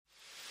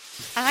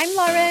I'm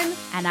Lauren.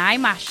 And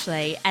I'm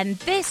Ashley. And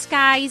this,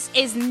 guys,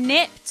 is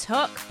Nip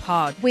Tuck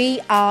Pod. We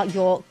are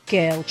your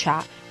girl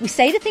chat. We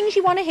say the things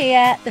you want to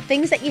hear, the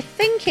things that you're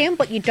thinking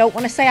but you don't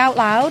want to say out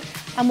loud.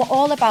 And we're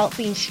all about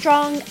being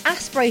strong,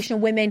 aspirational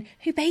women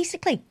who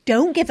basically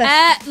don't give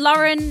a...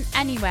 Lauren,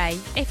 anyway,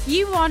 if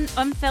you want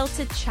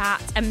unfiltered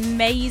chat,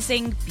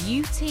 amazing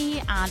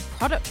beauty and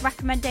product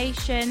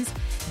recommendations,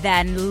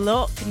 then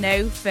look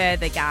no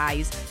further,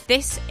 guys.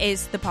 This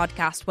is the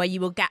podcast where you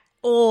will get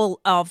all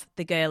of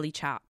the girly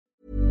chat.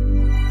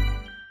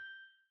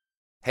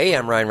 Hey,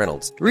 I'm Ryan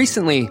Reynolds.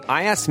 Recently,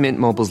 I asked Mint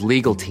Mobile's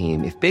legal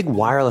team if big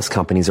wireless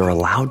companies are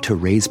allowed to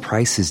raise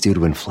prices due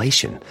to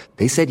inflation.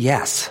 They said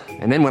yes.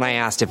 And then when I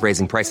asked if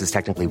raising prices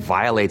technically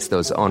violates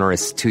those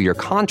onerous two-year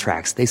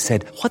contracts, they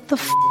said, "What the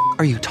f***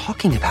 are you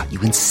talking about, you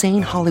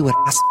insane Hollywood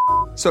ass?"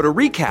 So to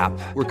recap,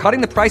 we're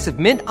cutting the price of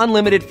Mint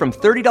Unlimited from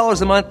 $30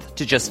 a month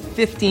to just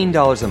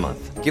 $15 a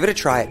month. Give it a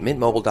try at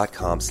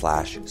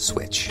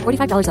mintmobile.com/switch.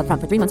 $45 up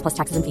front for 3 months plus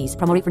taxes and fees.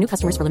 Promo rate for new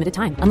customers for limited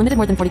time. Unlimited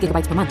more than 40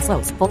 gigabytes per month.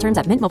 Slows full terms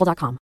at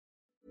mintmobile.com.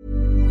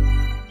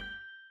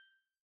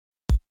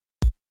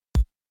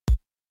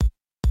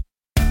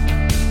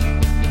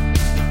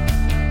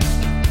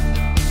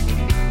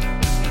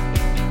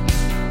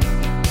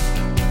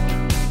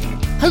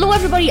 Hello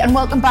everybody and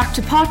welcome back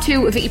to part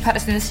 2 of Vicky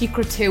Patterson, The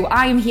Secret To.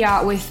 I am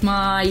here with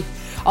my,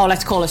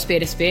 let's call a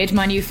spade,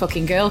 my new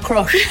fucking girl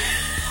crush.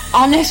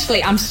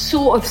 Honestly, I'm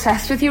so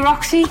obsessed with you,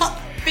 Roxy.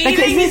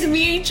 Feeling is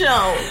mutual.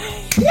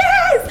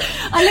 Yes!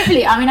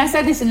 I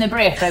said this in the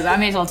break, right, but I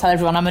may as well tell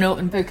everyone I'm an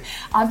open book.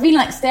 I've been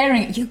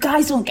staring at you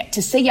guys, don't get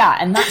to see her,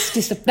 and that's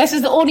just this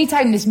is the only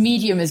time this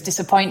medium is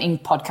disappointing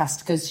podcast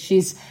because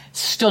she's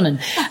stunning.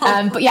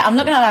 But yeah, I'm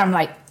looking at her, I'm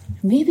like,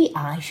 maybe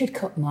I should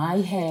cut my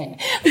hair.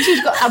 But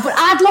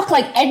I'd look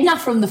like Edna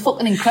from the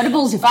fucking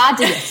Incredibles if I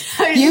did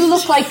it. You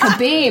look like a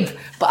babe,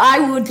 but I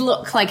would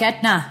look like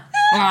Edna.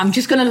 I'm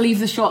just going to leave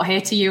the short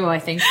hair to you, I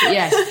think. But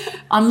yes,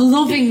 I'm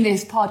loving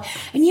this pod.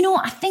 And you know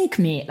what I think,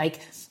 mate?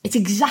 It's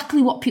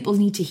exactly what people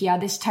need to hear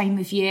this time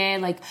of year.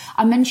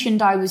 I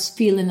mentioned I was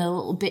feeling a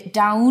little bit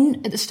down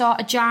at the start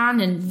of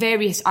Jan and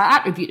I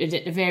attributed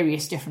it to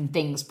various different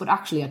things, but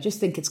actually I just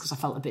think it's because I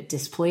felt a bit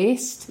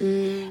displaced.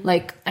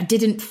 I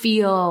didn't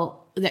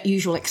feel that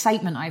usual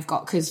excitement I've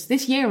got because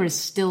this year is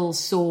still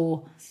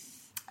so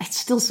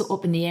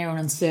up in the air and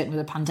uncertain with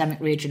the pandemic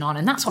raging on,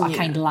 and that's what I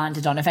kind of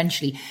landed on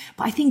eventually.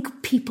 But I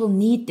think people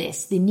need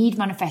this. They need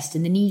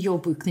manifesting. They need your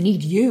book. They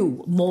need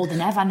you more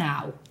than ever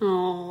now.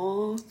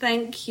 Oh,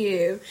 thank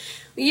you.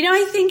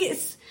 I think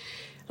it's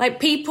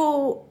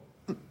people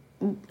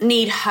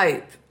need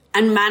hope,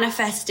 and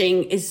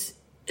manifesting is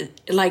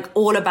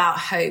all about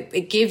hope.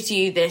 It gives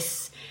you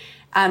this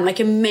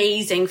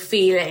amazing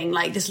feeling,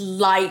 this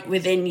light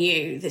within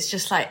you that's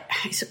just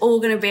it's all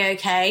going to be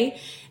okay.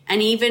 And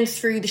even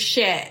through the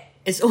shit,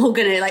 it's all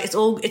gonna it's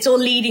all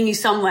leading you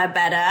somewhere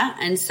better.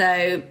 And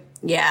so,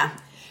 yeah.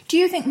 Do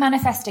you think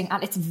manifesting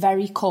at its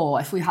very core,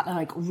 if we had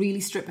to really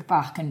strip it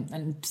back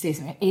and say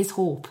something, is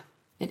hope?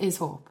 It is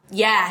hope.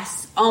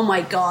 Yes. Oh my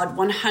God,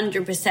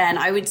 100%.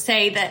 I would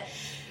say that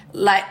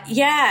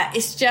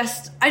it's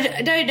just,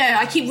 I don't know.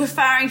 I keep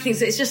referring to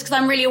things. It's just because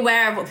I'm really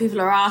aware of what people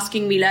are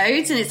asking me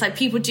loads. And it's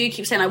people do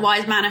keep saying why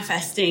is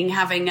manifesting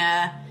having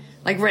a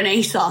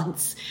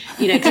renaissance,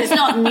 because it's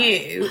not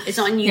new. It's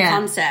not a new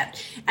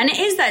concept. And it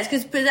is that. It's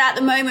because at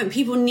the moment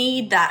people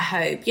need that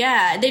hope.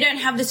 Yeah. They don't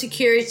have the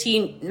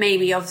security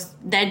maybe of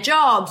their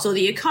jobs or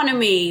the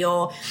economy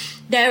or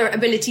their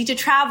ability to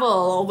travel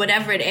or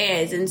whatever it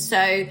is. And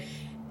so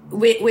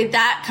with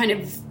that kind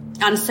of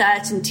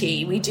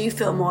uncertainty, we do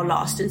feel more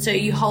lost. And so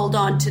you hold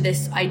on to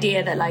this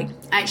idea that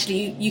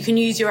actually you can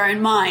use your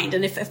own mind.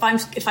 And if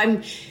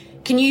I'm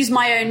can use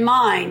my own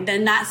mind,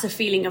 then that's a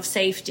feeling of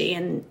safety.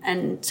 And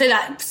so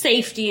that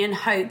safety and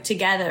hope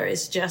together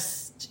is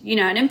just,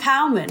 an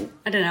empowerment.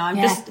 I don't know.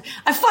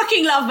 I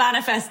fucking love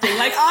manifesting.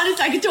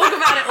 Honestly, I could talk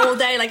about it all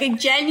day. I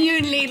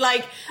genuinely,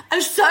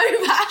 I'm so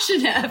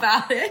passionate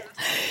about it.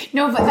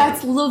 No, but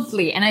that's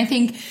lovely. And I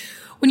think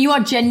when you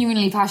are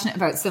genuinely passionate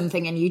about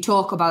something and you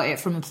talk about it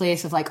from a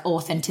place of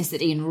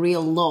authenticity and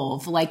real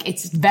love,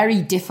 it's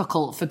very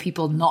difficult for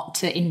people not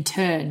to in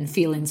turn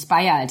feel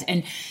inspired.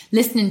 And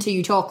listening to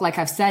you talk, like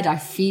I've said, I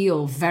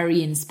feel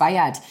very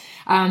inspired.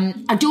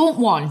 I don't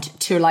want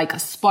to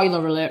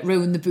spoiler alert,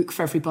 ruin the book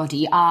for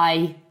everybody.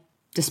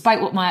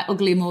 Despite what my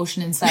ugly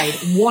emotion inside,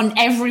 want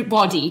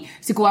everybody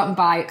to go out and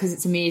buy it because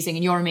it's amazing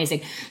and you're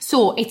amazing.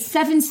 So it's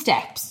 7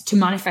 steps to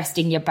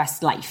manifesting your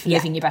best life,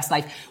 living your best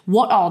life.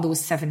 What are those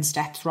 7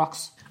 steps,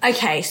 Rox?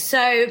 Okay,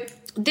 so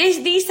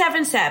these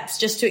 7 steps,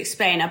 just to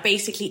explain, are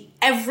basically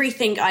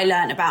everything I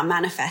learned about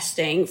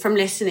manifesting from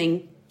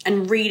listening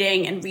and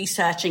reading and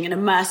researching and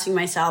immersing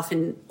myself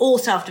in all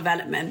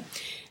self-development.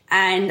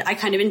 And I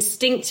kind of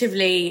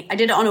instinctively, I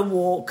did it on a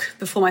walk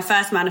before my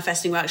first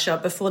manifesting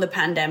workshop, before the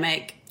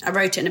pandemic. I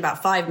wrote it in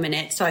about 5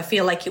 minutes. So I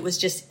feel like it was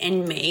just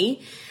in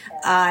me.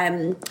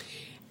 And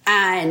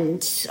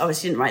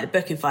obviously didn't write the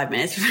book in 5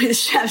 minutes. I wrote the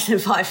steps in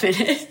 5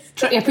 minutes.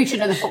 Yeah, preach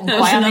another fucking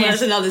choir.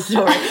 That's another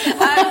story.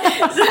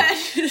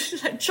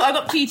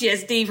 got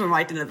PTSD from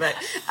writing the book.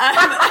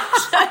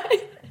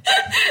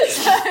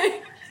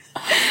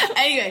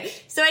 Anyway,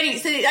 so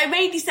I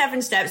made these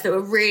 7 steps that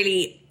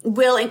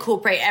will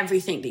incorporate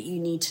everything that you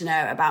need to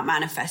know about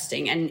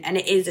manifesting, and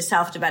it is a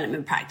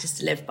self-development practice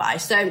to live by.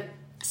 So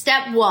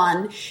step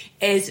 1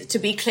 is to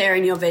be clear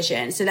in your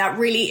vision. So that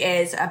really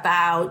is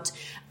about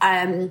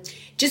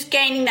just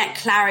gaining that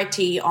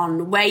clarity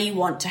on where you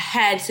want to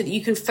head so that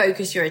you can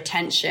focus your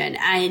attention.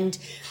 And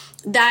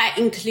that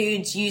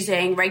includes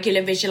using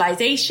regular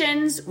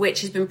visualizations,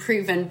 which has been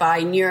proven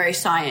by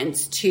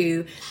neuroscience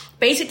to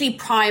basically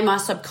prime our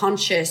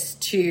subconscious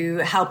to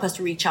help us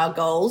reach our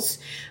goals.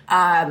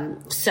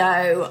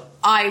 So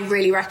I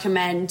really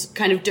recommend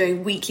kind of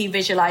doing weekly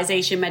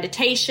visualization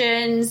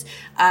meditations,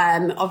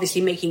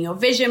 obviously making your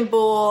vision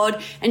board,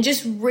 and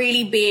just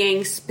really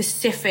being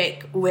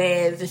specific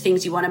with the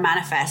things you want to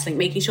manifest, like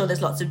making sure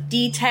there's lots of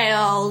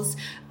details,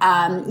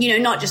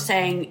 not just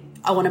saying,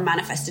 I want to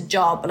manifest a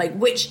job, but like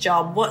which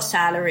job, what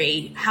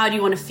salary, how do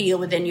you want to feel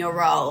within your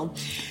role?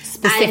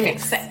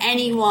 Specifics. And for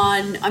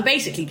anyone, I'm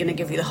basically going to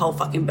give you the whole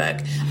fucking book.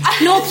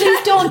 No,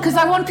 please don't, because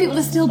I want people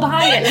to still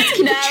buy it. Let's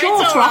keep it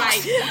short, it's all right.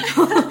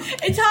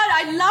 It's hard.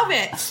 I love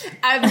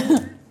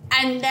it.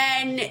 And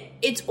then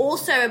it's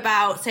also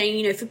about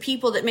saying, for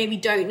people that maybe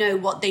don't know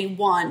what they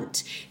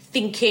want,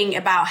 thinking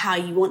about how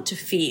you want to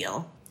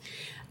feel.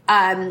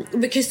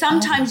 Because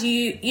sometimes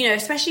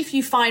especially if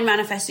you find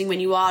manifesting when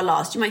you are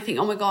lost, you might think,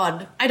 oh my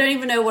God, I don't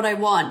even know what I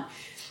want.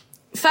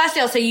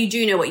 Firstly, I'll say you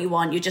do know what you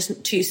want. You're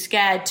just too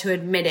scared to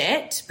admit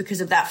it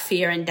because of that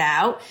fear and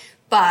doubt.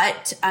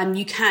 But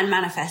you can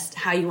manifest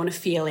how you want to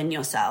feel in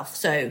yourself.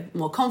 So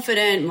more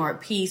confident, more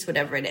at peace,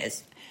 whatever it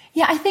is.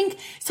 Yeah, I think,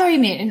 sorry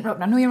mate,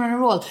 interrupt, I know you're on a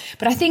roll,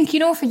 but I think,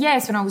 for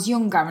years when I was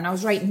younger and I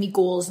was writing me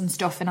goals and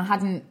stuff and I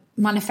hadn't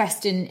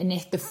manifested in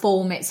it, the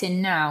form it's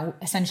in now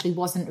essentially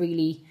wasn't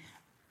really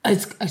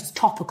as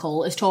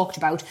topical as talked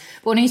about.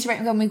 But when I used to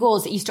write my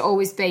goals, it used to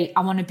always be,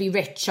 I want to be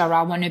rich, or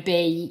I want to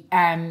be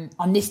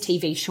on this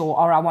TV show,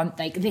 or I want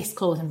like this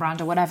clothing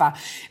brand or whatever.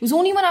 It was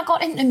only when I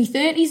got into my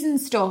 30s and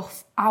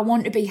stuff, I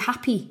want to be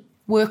happy,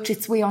 worked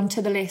its way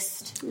onto the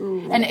list.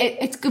 And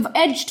it's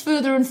edged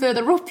further and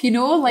further up,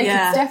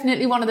 It's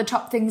definitely one of the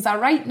top things I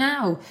write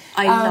now.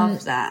 I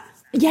love that.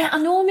 Yeah, I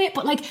know, mate,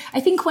 but I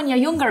think when you're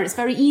younger, it's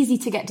very easy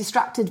to get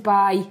distracted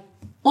by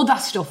other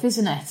stuff,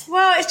 isn't it?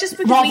 Well, it's just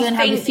because rather than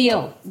how you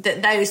feel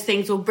that those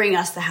things will bring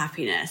us the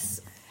happiness.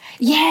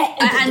 Yeah,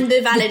 and the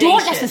validation. They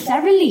don't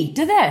necessarily,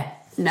 do they?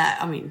 No,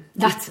 I mean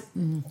that's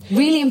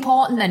really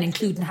important. Then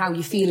including how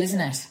you feel,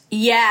 isn't it?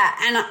 Yeah,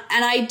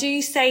 and I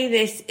do say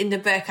this in the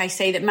book. I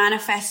say that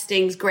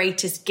manifesting's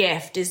greatest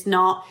gift is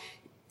not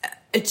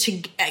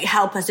to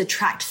help us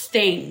attract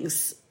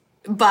things,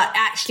 but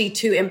actually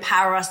to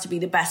empower us to be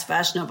the best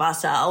version of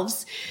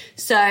ourselves.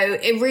 So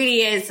it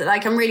really is,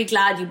 I'm really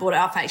glad you brought it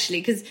up,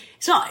 actually, because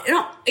it's not,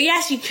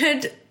 yes, you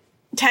could,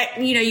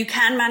 you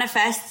can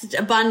manifest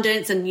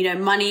abundance and,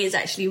 money is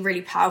actually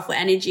really powerful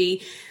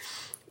energy,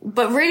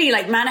 but really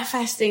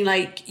manifesting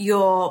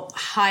your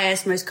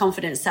highest, most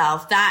confident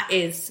self,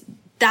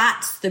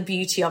 that's the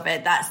beauty of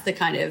it. That's the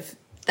kind of,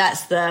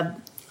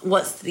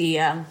 what's the,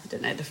 I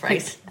don't know the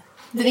phrase.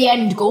 The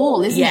end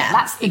goal, isn't it?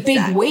 That's the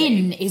big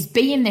win, is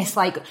being this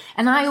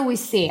and I always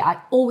say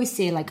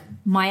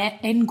my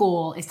end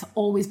goal is to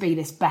always be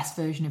this best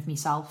version of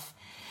myself.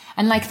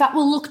 And that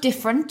will look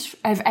different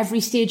at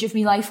every stage of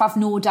my life, I've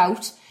no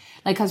doubt,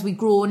 as we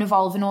grow and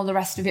evolve and all the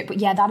rest of it. But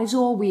yeah, that is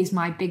always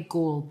my big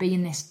goal,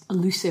 being this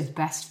elusive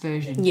best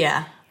version.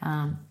 Yeah.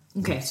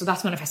 Okay, so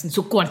that's manifesting.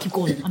 So go on, keep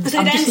going. I'm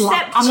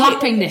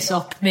lapping this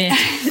up, mate.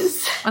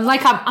 I'm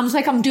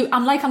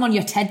on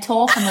your TED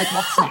talk. I'm like,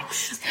 what's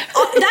next?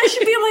 That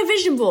should be on my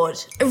vision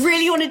board. I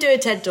really want to do a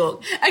TED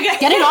talk. Okay,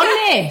 get it on,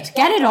 mate.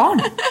 Get it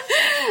on.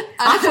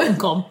 I couldn't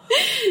come.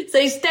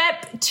 So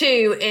step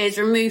 2 is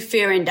remove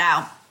fear and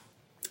doubt,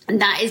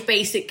 and that is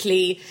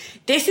basically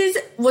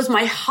was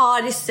my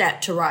hardest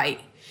step to write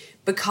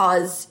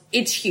because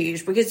it's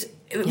huge. Because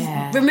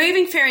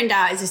removing fear and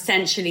doubt is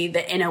essentially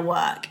the inner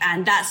work,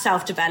 and that's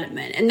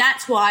self-development. And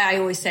that's why I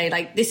always say,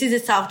 this is a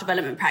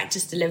self-development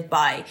practice to live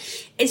by.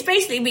 It's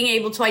basically being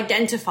able to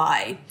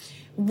identify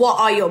what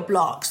are your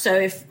blocks. So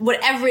if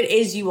whatever it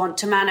is you want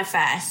to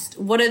manifest,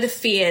 what are the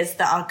fears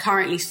that are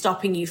currently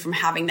stopping you from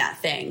having that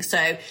thing?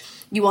 So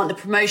you want the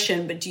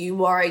promotion, but do you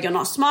worry you're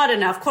not smart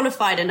enough,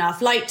 qualified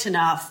enough, liked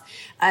enough?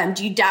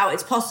 Do you doubt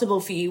it's possible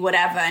for you,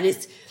 whatever? And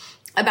it's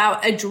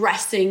about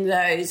addressing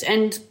those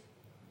and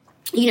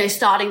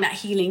starting that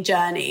healing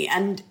journey.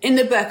 And in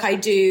the book, I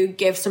do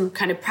give some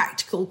kind of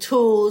practical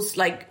tools,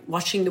 like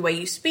watching the way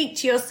you speak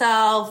to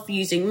yourself,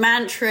 using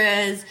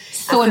mantras,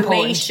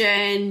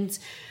 affirmations.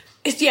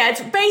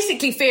 It's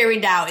basically fear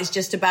and doubt is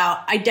just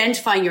about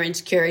identifying your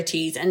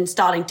insecurities and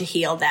starting to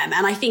heal them.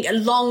 And I think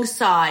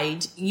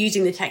alongside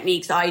using the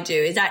techniques I do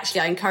is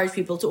actually I encourage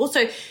people to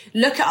also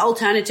look at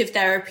alternative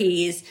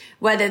therapies,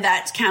 whether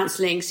that's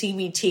counseling,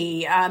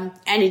 CBT,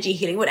 energy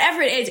healing,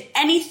 whatever it is,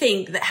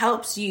 anything that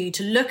helps you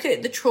to look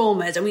at the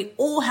traumas. And we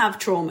all have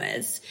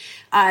traumas.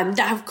 that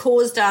have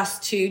caused us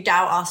to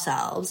doubt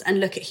ourselves and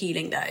look at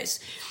healing those.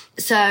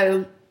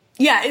 So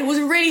yeah, it was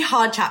a really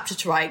hard chapter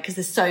to write because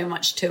there's so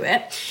much to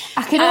it.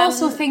 I can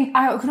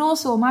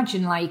also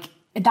imagine like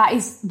that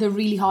is the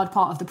really hard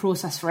part of the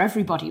process for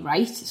everybody,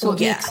 right? So it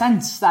makes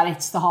sense that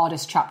it's the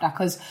hardest chapter,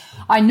 because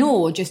I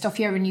know just off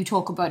hearing you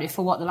talk about it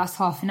for the last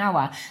half an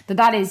hour,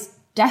 that is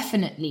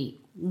definitely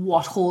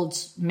what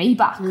holds me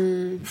back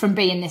from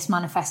being this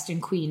manifesting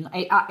queen.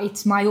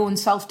 It's my own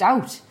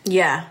self-doubt.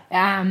 Yeah.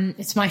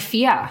 It's my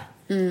fear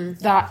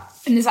that,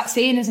 and there's that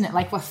saying, isn't it?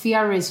 Like, where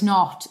fear is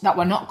not that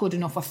we're not good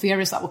enough, where fear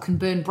is that we can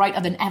burn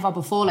brighter than ever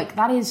before. Like,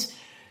 that is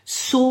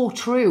so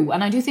true.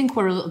 And I do think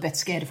we're a little bit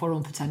scared of our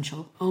own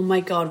potential. Oh my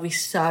God, we are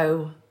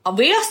so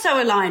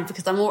aligned,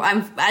 because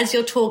I'm as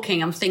you're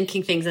talking, I'm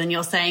thinking things and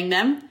you're saying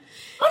them.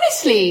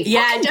 Honestly.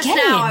 Yeah, just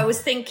now I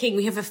was thinking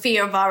we have a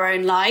fear of our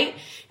own light.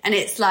 And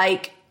it's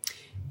like,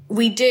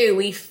 we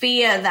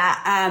fear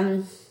that,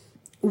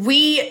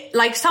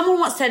 someone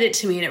once said it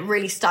to me and it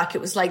really stuck.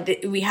 It was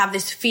like, we have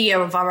this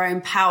fear of our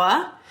own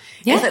power.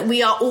 Yeah. It's like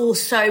we are all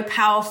so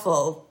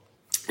powerful.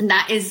 And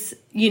that is,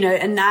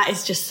 and that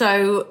is just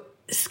so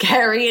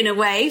scary in a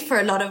way for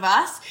a lot of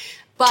us.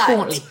 But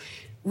totally.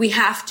 We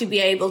have to be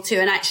able to,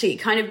 and actually it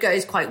kind of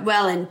goes quite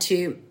well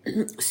into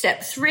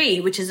step 3,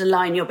 which is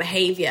align your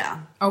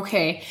behavior.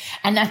 Okay.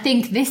 And I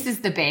think this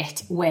is the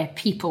bit where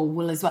people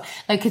will as well,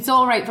 like, it's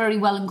all right, very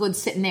well and good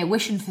sitting there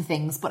wishing for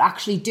things, but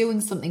actually doing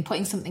something,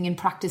 putting something in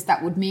practice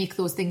that would make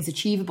those things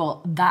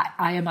achievable, that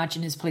I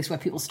imagine is a place where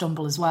people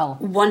stumble as well.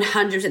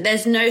 100%.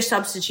 There's no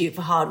substitute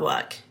for hard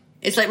work.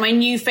 It's like my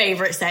new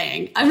favorite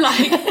saying. I'm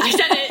like, I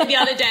said it the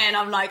other day and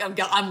I'm like,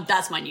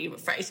 that's my new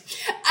phrase.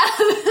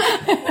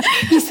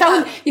 You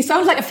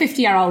sound like a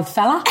 50-year-old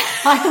fella.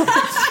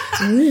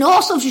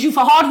 No substitute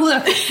for hard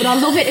work, but I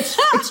love it.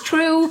 It's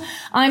true.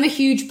 I'm a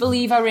huge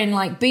believer in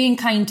like being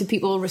kind to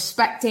people,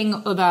 respecting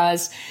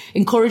others,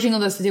 encouraging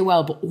others to do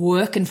well, but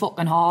working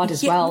fucking hard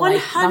as well. 100%.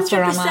 Like, that's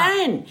where I'm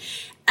at.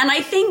 And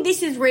I think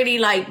this is really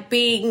like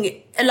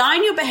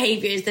align your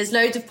behaviors. There's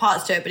loads of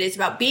parts to it, but it's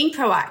about being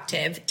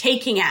proactive,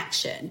 taking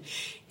action.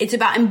 It's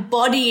about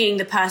embodying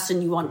the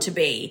person you want to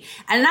be.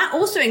 And that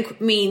also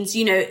means,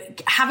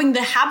 having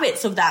the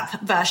habits of that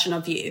version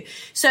of you.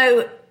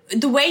 So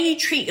the way you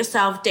treat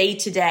yourself day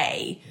to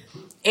day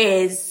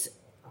is,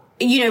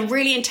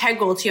 really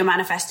integral to your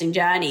manifesting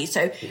journey.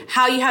 So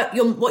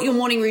what your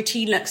morning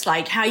routine looks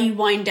like, how you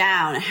wind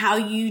down, how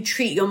you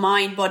treat your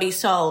mind, body,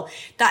 soul,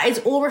 that is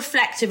all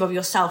reflective of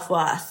your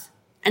self-worth.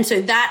 And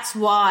so that's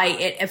why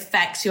it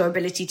affects your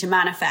ability to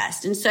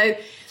manifest. And so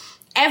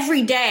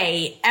every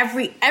day,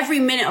 every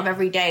minute of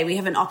every day, we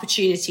have an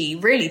opportunity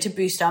really to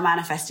boost our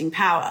manifesting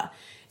power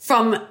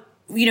from,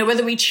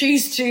 whether we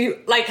choose to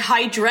like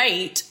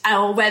hydrate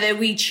or whether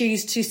we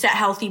choose to set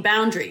healthy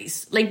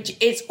boundaries.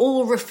 Like, it's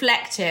all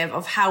reflective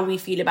of how we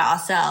feel about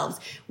ourselves,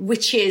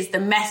 which is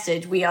the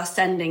message we are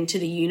sending to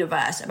the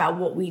universe about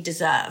what we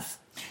deserve.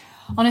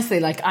 Honestly,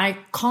 like, I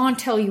can't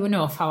tell you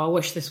enough how I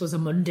wish this was a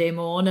Monday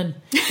morning,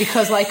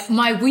 because like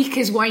my week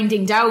is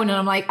winding down and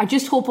I'm like, I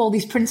just hope all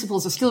these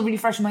principles are still really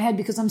fresh in my head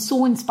because I'm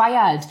so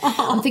inspired.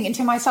 I'm thinking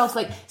to myself,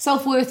 like,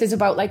 self-worth is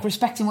about like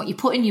respecting what you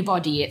put in your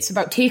body. It's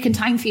about taking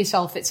time for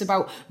yourself. It's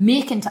about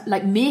making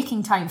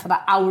time for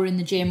that hour in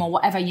the gym or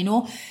whatever,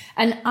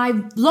 and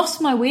I've lost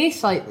my way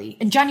slightly,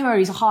 and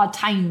January is a hard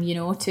time,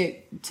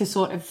 to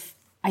sort of,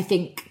 I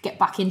think, get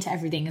back into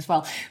everything as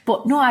well.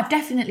 But no, I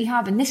definitely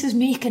have. And this is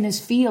making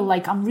us feel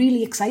like I'm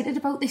really excited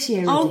about this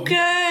year. Oh,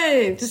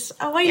 again. good.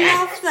 Oh, I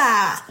love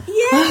that.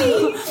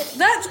 Yay.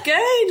 That's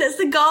good. That's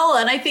the goal.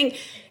 And I think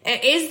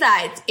it is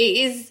that. It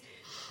is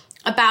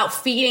about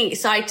feeling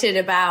excited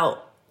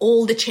about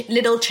all the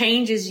little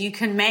changes you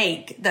can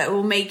make that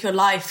will make your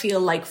life feel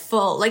like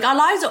full. Like, our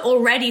lives are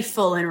already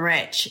full and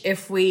rich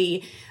if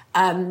we,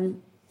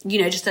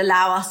 just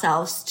allow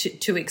ourselves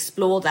to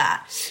explore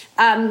that.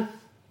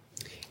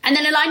 And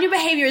then align your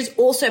behavior is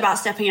also about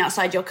stepping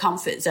outside your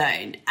comfort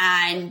zone.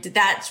 And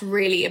that's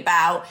really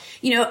about,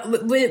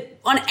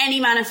 on any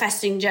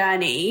manifesting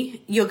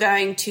journey, you're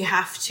going to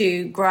have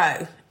to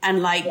grow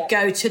and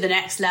go to the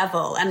next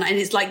level. And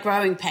it's like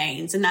growing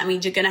pains. And that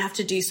means you're going to have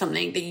to do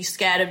something that you're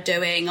scared of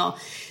doing or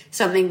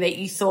something that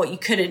you thought you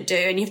couldn't do.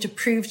 And you have to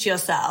prove to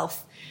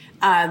yourself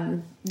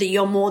that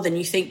you're more than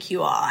you think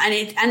you are.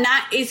 And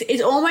that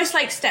is almost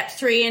like step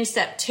 3 and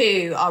step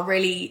 2 are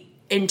really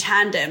in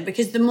tandem,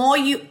 because the more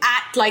you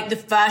act like the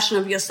version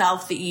of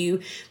yourself that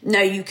you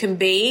know you can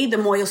be, the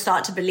more you'll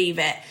start to believe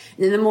it.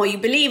 And then the more you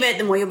believe it,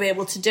 the more you'll be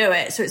able to do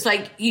it. So it's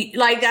like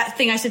that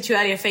thing I said to you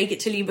earlier, fake it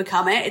till you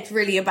become it. It's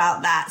really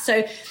about that.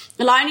 So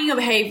aligning your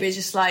behavior is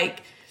just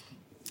like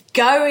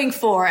going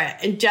for it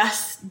and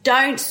just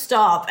don't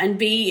stop and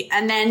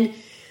then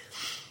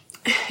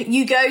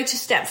you go to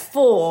step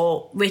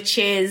 4, which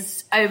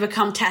is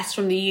overcome tests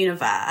from the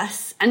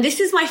universe. And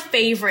this is my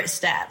favorite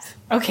step.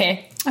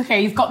 Okay,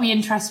 you've got me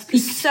interested.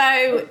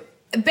 So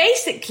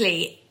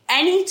basically,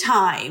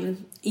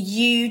 anytime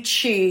you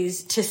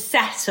choose to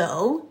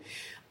settle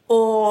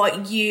or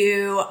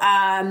you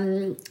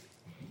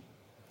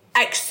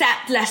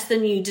accept less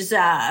than you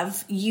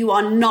deserve, you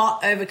are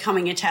not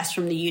overcoming a test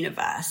from the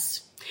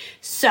universe.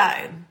 So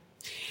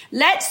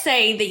let's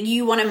say that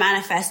you want to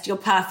manifest your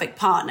perfect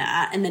partner,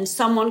 and then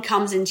someone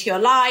comes into your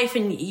life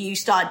and you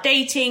start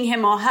dating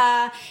him or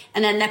her,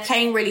 and then they're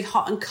playing really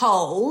hot and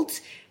cold,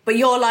 but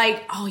you're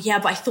like, oh yeah,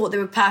 but I thought they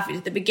were perfect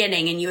at the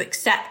beginning, and you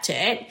accept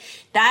it.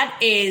 That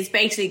is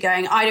basically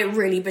going, I don't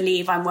really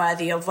believe I'm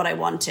worthy of what I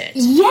wanted.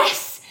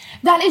 Yes!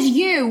 That is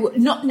you.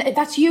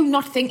 That's you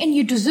not thinking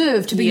you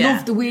deserve to be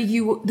loved the way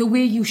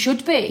you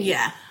should be.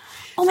 Yeah.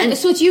 Oh my God,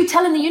 so it's you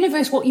telling the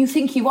universe what you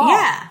think you are.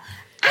 Yeah.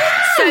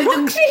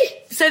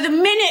 So the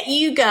minute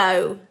you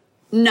go,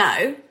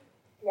 no,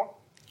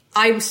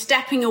 I'm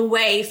stepping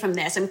away from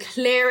this, I'm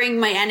clearing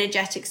my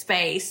energetic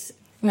space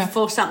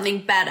for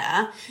something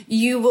better,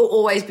 you will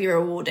always be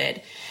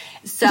rewarded.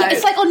 So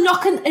it's like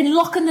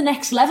unlocking the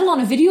next level on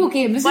a video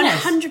game, isn't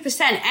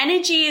 100%.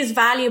 Energy is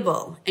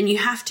valuable, and you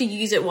have to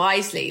use it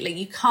wisely. Like,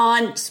 you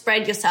can't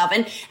spread yourself,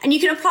 and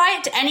you can apply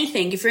it to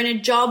anything. If you're in a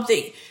job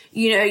that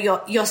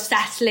you're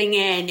settling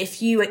in,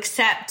 if you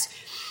accept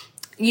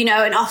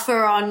an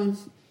offer on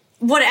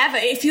whatever,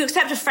 if you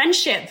accept a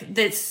friendship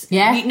that's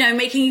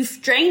making you,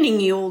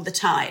 draining you all the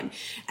time,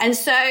 and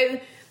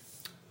so.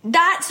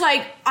 That's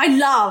like, I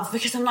love,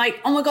 because I'm like,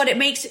 oh my God, it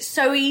makes it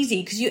so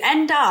easy, because you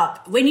end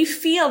up, when you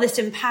feel this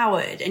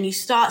empowered and you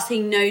start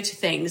saying no to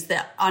things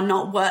that are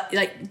not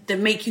that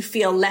make you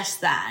feel less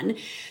than,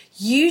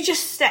 you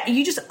just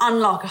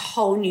unlock a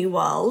whole new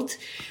world.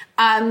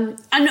 And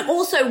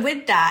also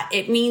with that,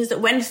 it means that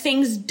when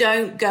things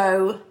don't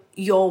go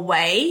your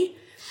way,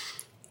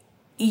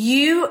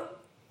 you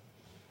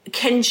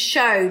can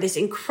show this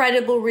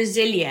incredible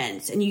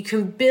resilience, and you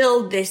can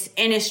build this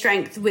inner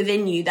strength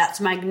within you that's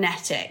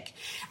magnetic.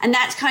 And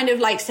that's kind of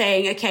like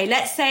saying, okay,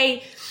 let's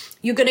say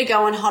you're going to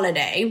go on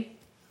holiday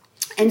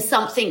and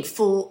something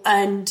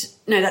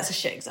that's a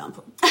shit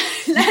example.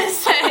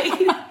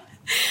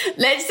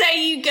 let's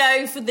say you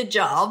go for the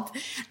job,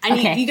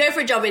 and you go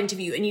for a job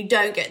interview and you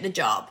don't get the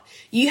job.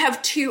 You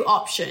have two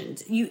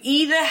options. You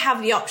either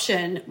have the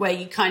option where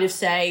you kind of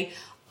say,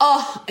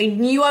 oh, I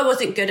knew I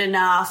wasn't good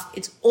enough.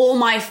 It's all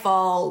my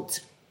fault.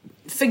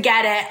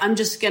 Forget it. I'm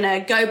just going to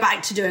go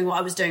back to doing what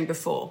I was doing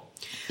before.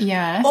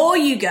 Yeah. Or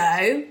you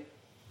go,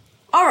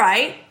 all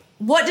right,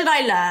 what did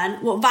I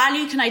learn? What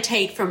value can I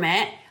take from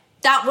it?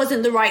 That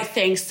wasn't the right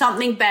thing.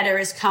 Something better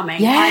is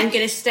coming. Yeah. I'm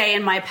going to stay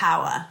in my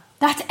power.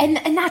 That in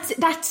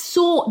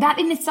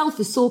itself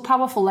is so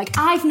powerful. Like,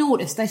 I've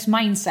noticed this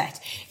mindset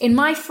in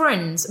my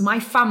friends, my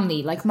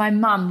family. Like, my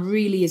mum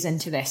really is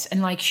into this,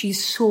 and like,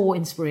 she's so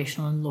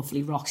inspirational and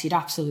lovely. Rox, you'd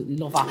absolutely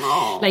love her.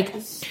 Oh. Like,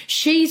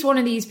 she's one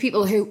of these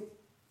people who,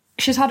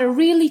 she's had a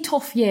really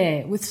tough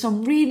year with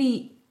some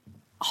really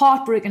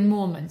heartbreaking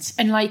moments,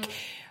 and like,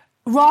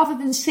 rather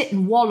than sit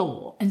and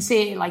wallow and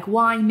say, like,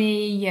 why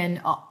me?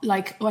 And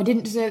I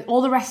didn't deserve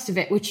all the rest of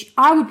it, which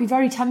I would be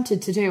very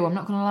tempted to do. I'm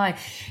not going to lie.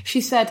 She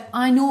said,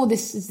 I know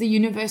this is the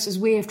universe's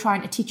way of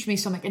trying to teach me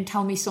something and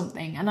tell me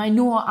something. And I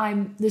know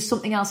there's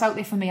something else out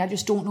there for me. I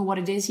just don't know what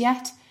it is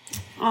yet.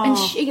 Oh, and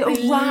she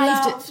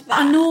arrived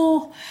I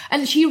know.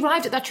 And she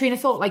arrived at that train of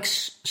thought, like,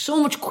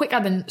 so much quicker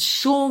than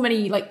so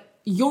many, like,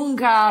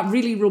 younger,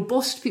 really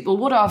robust people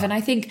would have. And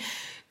I think,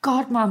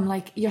 God, Mum,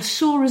 like, you're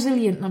so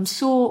resilient, and I'm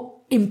so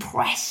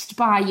impressed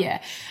by you.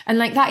 And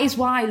like, that is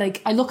why,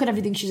 like, I look at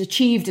everything she's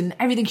achieved and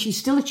everything she's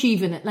still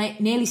achieving at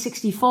like nearly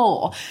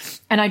 64,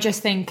 and I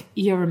just think,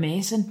 you're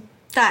amazing.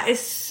 That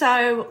is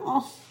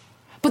so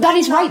but that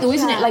is right though,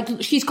 isn't it?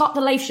 Like, she's got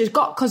the life she's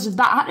got because of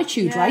that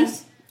attitude, right?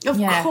 Of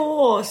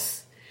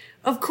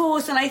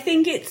course. And I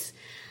think it's,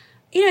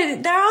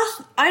 there are,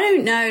 I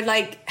don't know,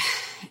 like,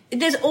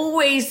 there's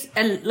always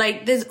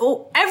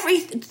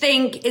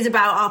everything is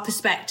about our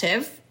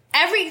perspective.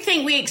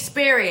 Everything we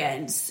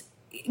experience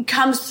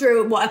comes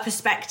through what a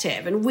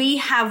perspective, and we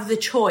have the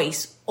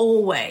choice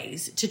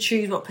always to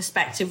choose what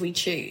perspective we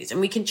choose,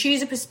 and we can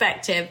choose a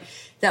perspective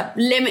that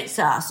limits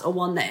us or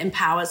one that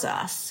empowers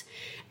us.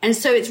 And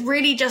so it's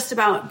really just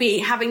about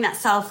having that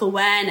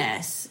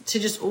self-awareness to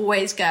just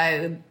always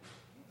go,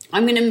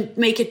 I'm going to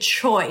make a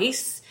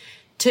choice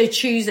to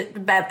choose a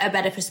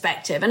better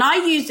perspective. And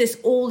I use this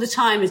all the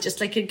time as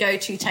just like a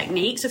go-to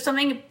technique. So if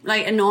something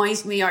like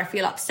annoys me or I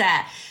feel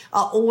upset,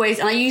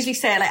 and I usually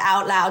say it like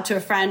out loud to a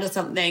friend or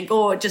something,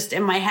 or just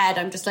in my head,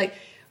 I'm just like,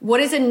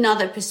 what is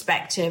another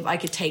perspective I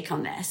could take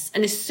on this?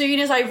 And as soon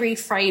as I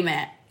reframe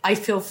it, I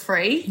feel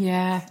free.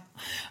 Yeah.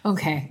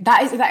 Okay.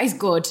 That is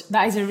good.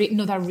 That is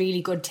another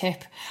really good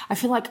tip. I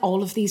feel like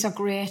all of these are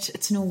great.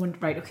 It's no wonder,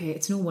 right? Okay.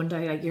 It's no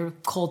wonder you're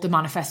called the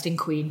manifesting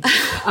queen.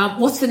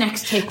 What's the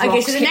next tip? Okay.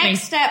 Rox, so the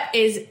next step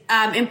is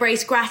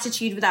embrace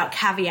gratitude without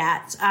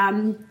caveat.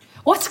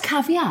 What's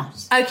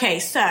caveat? Okay.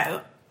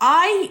 So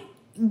I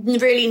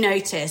really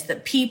noticed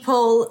that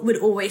people would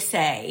always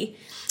say,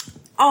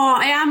 oh,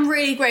 I am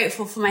really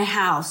grateful for my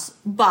house,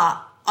 but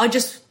I'll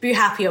just be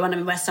happier when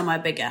I'm somewhere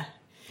bigger.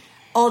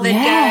 Or they'd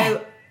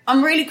go,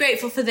 I'm really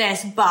grateful for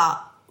this,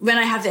 but when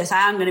I have this,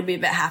 I am going to be a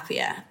bit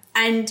happier.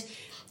 And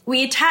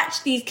we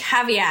attach these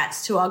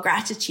caveats to our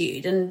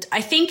gratitude. And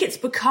I think it's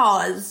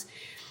because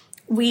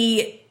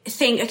we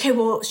think, okay,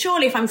 well,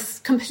 surely if I'm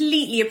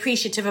completely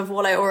appreciative of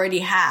what I already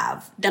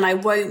have, then I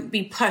won't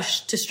be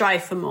pushed to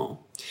strive for more.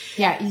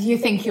 Yeah, you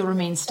think you'll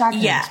remain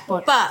stagnant,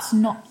 but it's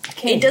not the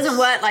case. It doesn't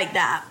work like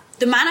that.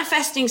 The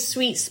manifesting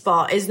sweet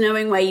spot is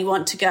knowing where you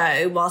want to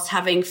go whilst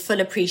having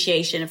full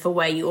appreciation for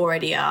where you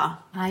already are.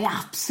 I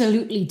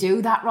absolutely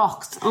do that,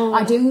 Rox.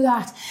 I do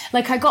that.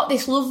 Like, I got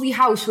this lovely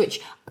house, which,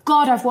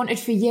 God, I've wanted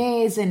for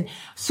years and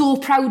so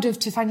proud of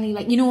to finally,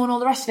 like, and all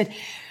the rest of it.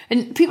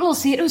 And people will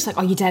say it to us, like,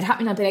 oh, you're dead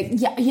happy. And I'll be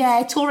like, yeah,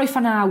 it's all right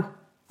for now.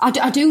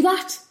 I do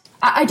that.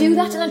 I do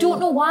that, and I don't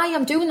know why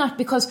I'm doing that,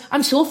 because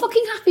I'm so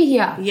fucking happy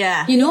here.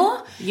 Yeah.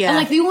 Yeah. And,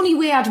 like, the only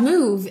way I'd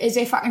move is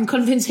if I can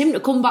convince him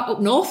to come back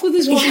up north with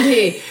us one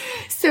day.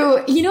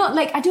 So,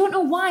 like, I don't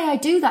know why I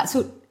do that.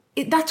 So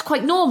that's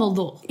quite normal,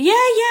 though. Yeah,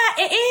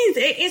 it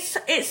is.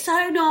 It's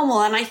so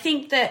normal. And I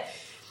think that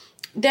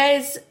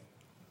there's...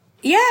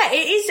 Yeah,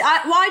 it is.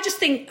 I just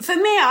think, for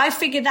me, I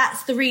figure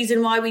that's the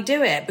reason why we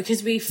do it,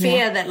 because we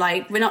fear that,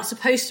 like, we're not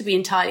supposed to be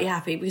entirely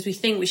happy, because we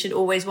think we should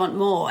always want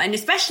more. And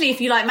especially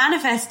if you like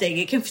manifesting,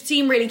 it can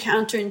seem really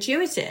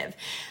counterintuitive.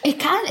 It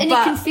can, and it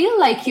can feel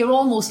like you're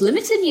almost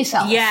limiting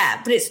yourself.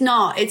 Yeah, but it's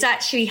not. It's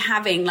actually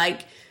having,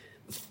 like,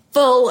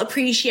 full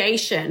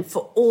appreciation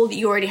for all that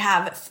you already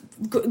have.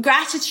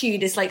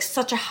 Gratitude is, like,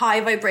 such a high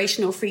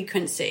vibrational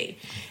frequency.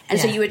 And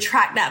so you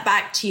attract that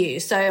back to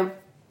you. So...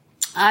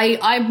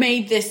 I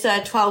made this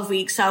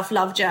 12-week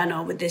self-love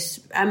journal with this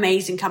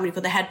amazing company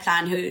called The Head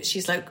Plan, who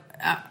she's like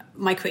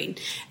my queen.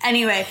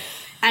 Anyway,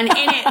 and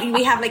in it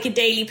we have like a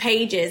daily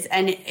pages,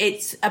 and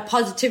it's a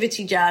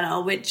positivity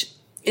journal, which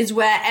is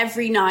where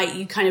every night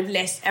you kind of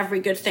list every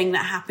good thing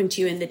that happened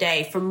to you in the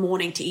day from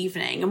morning to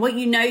evening. And what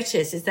you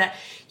notice is that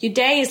your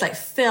day is like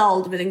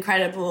filled with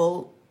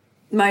incredible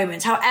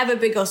moments, however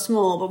big or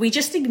small, but we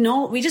just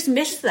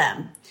miss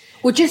them.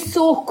 We're just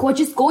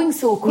going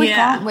so quick,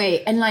 aren't we?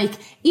 And, like,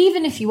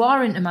 even if you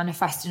are into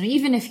manifesting, or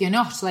even if you're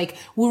not, like,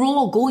 we're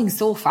all going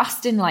so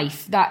fast in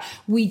life that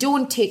we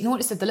don't take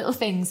notice of the little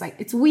things. Like,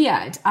 it's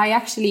weird.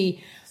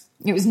 It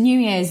was New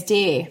Year's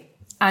Day,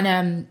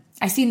 and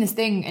I seen this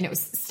thing, and it was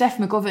Steph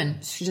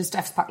McGovern. She does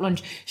Steph's Packed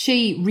Lunch.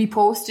 She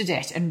reposted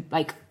it and,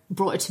 like,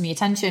 brought it to my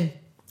attention.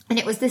 And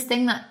it was this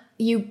thing that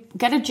you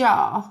get a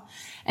jar,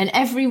 and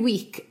every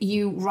week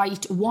you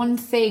write one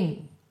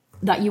thing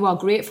that you are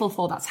grateful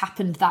for that's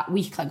happened that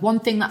week, like one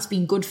thing that's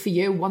been good for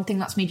you, one thing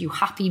that's made you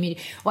happy,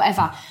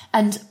 whatever.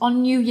 And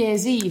on New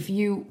Year's Eve,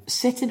 you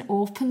sit and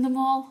open them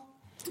all.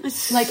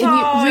 It's like, so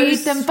and you read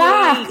them sweet.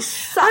 back.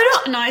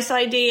 Such a nice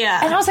idea.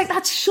 And I was like,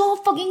 that's so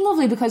fucking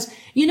lovely, because,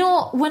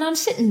 when I'm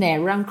sitting there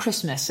around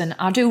Christmas and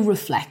I do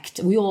reflect,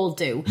 we all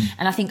do,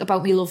 and I think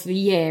about my love of the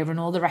year and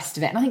all the rest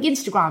of it. And I think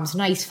Instagram's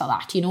nice for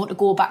that, to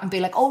go back and be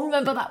like, oh,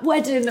 remember that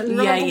wedding, and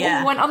remember when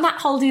we went on that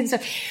holiday and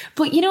stuff.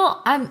 But,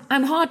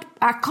 I'm hard,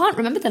 I can't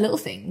remember the little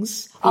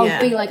things. I'll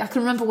be like, I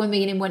can remember when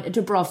me and him went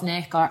to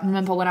Dubrovnik, or I can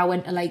remember when I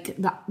went to, like,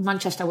 that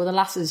Manchester with the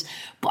lasses.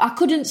 But I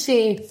couldn't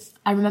say,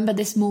 I remember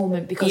this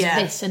moment because of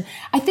this. And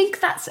I think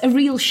that's a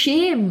real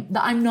shame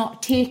that I'm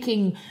not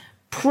taking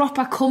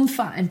proper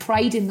comfort and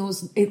pride in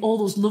all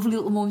those lovely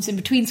little moments in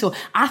between. So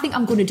I think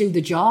I'm going to do the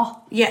jar.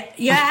 Yeah.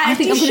 I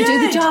think I'm going to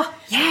do the jar.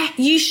 Yeah,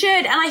 you should.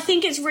 And I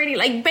think it's really,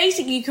 like,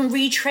 basically you can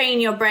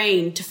retrain your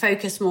brain to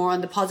focus more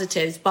on the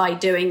positives by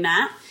doing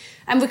that.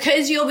 And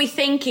because you'll be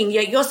thinking,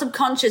 your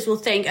subconscious will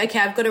think, okay,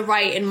 I've got to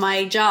write in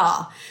my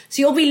jar.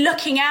 So you'll be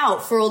looking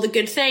out for all the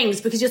good things,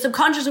 because your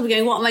subconscious will be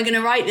going, what am I going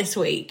to write this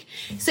week?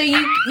 So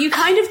you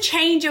kind of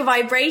change your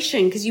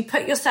vibration, because you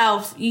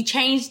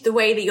change the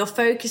way that you're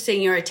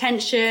focusing your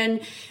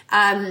attention.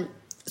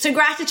 So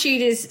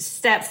gratitude is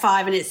step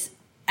 5, and it's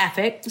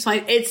epic.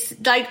 It's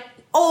like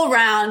all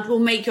round will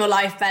make your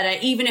life better,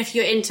 even if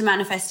you're into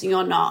manifesting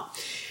or not.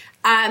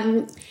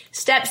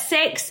 Step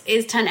 6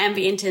 is turn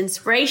envy into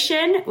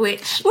inspiration,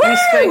 which we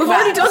spoke we've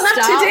about already done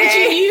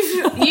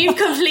that today. You've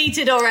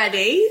completed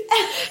already.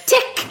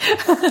 Tick.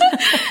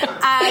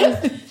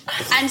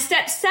 And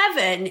step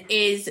 7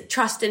 is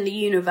trust in the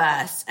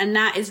universe, and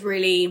that is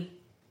really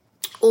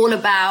all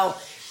about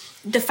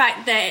the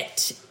fact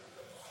that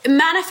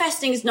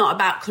manifesting is not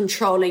about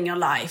controlling your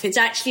life. It's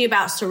actually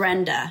about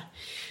surrender,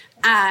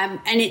 and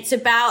it's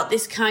about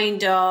this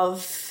kind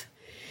of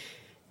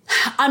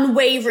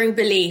unwavering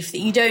belief that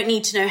you don't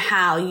need to know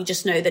how, you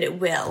just know that it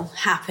will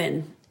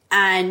happen,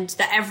 and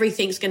that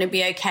everything's going to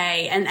be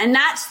okay. And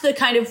that's the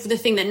kind of the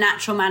thing that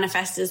natural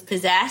manifestors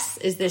possess,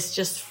 is this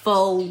just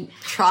full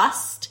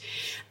trust.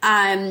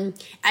 And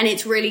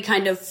it's really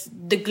kind of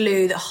the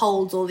glue that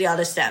holds all the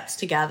other steps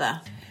together.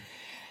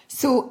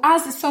 So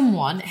as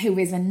someone who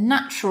is a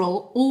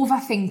natural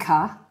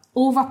overthinker,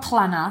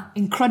 overplanner,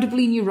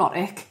 incredibly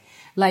neurotic,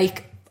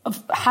 like,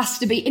 has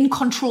to be in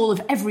control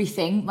of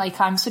everything,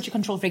 like I'm such a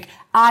control freak,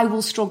 I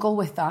will struggle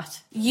with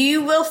that.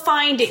 You will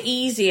find it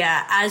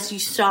easier as you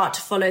start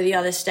to follow the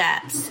other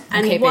steps.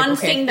 And thing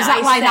that is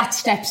that why that's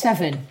step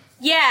 7?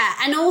 Yeah,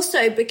 and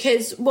also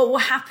because what will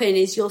happen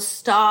is you'll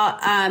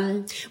start...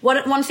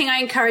 one thing I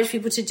encourage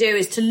people to do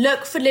is to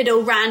look for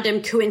little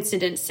random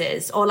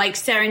coincidences or like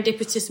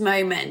serendipitous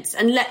moments,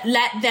 and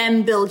let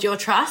them build your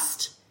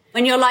trust.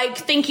 When you're like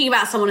thinking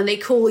about someone and they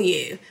call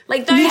you.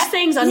 Like those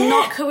things are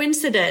not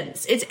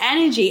coincidence. It's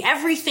energy.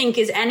 Everything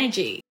is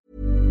energy.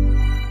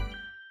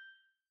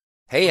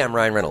 Hey, I'm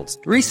Ryan Reynolds.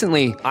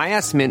 Recently, I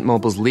asked Mint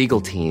Mobile's legal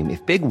team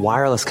if big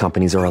wireless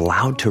companies are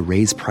allowed to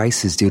raise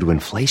prices due to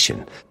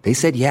inflation. They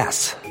said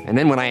yes. And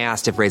then when I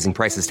asked if raising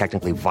prices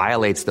technically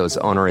violates those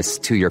onerous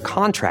 2-year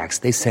contracts,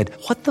 they said,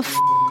 "What the f***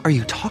 are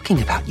you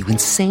talking about, you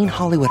insane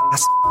Hollywood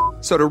ass?"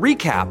 So to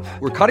recap,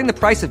 we're cutting the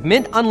price of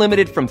Mint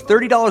Unlimited from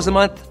 $30 a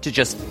month to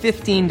just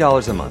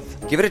 $15 a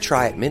month. Give it a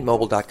try at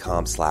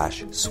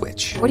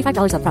mintmobile.com/switch.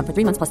 $45 up front for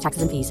 3 months plus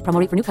taxes and fees. Promo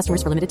rate for new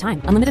customers for limited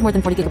time. Unlimited more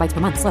than 40 gigabytes per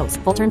month. Slows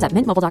full terms at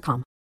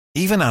mintmobile.com.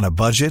 Even on a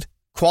budget,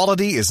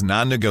 quality is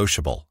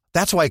non-negotiable.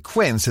 That's why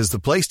Quince is the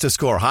place to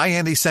score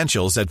high-end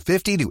essentials at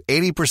 50 to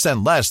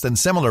 80% less than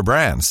similar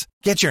brands.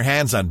 Get your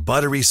hands on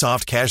buttery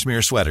soft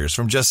cashmere sweaters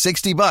from just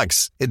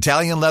 $60,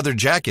 Italian leather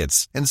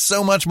jackets, and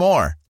so much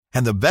more.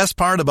 And the best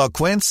part about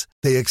Quince,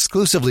 they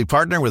exclusively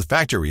partner with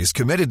factories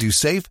committed to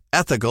safe,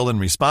 ethical,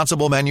 and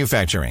responsible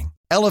manufacturing.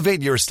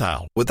 Elevate your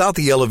style without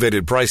the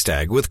elevated price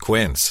tag with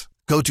Quince.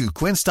 Go to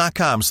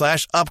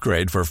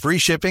quince.com/upgrade for free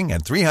shipping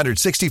and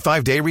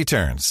 365-day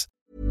returns.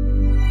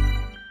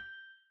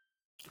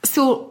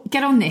 So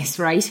get on this,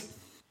 right?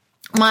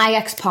 My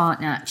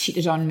ex-partner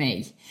cheated on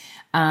me.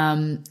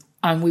 And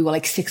we were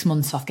like 6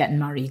 months off getting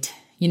married.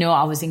 You know,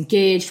 I was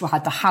engaged, we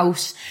had the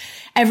house.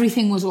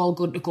 Everything was all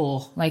good to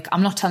go. Like,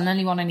 I'm not telling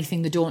anyone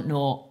anything they don't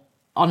know.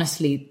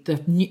 Honestly,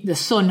 the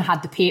son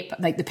had the paper,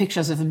 like the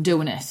pictures of him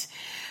doing it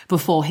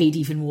before he'd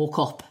even woke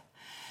up.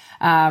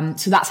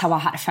 So that's how I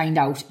had to find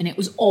out. And it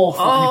was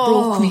awful. And it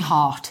broke my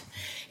heart.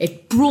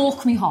 It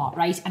broke my heart,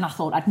 right? And I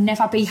thought I'd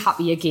never be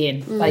happy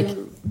again. Like,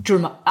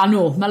 I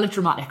know,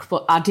 melodramatic,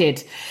 but I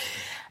did.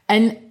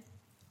 And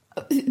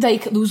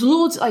like, there was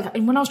loads, like,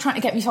 when I was trying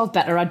to get myself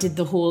better, I did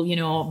the whole, you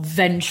know,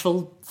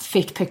 vengeful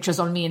fit pictures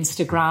on my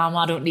Instagram.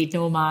 I don't need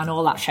no man,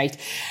 all that shit.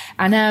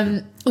 And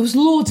there was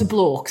loads of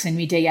blokes in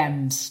my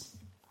DMs.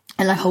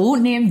 And like, I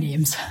won't name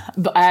names,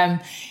 but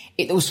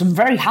there was some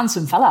very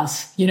handsome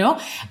fellas, you know?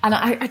 And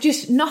I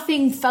just,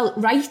 nothing felt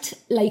right.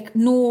 Like,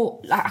 no,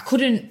 like I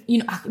couldn't, you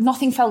know,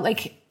 nothing felt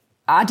like,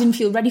 I didn't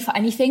feel ready for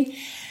anything.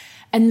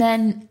 And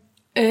then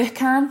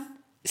Erkan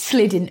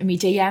slid into me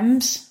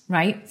DMs,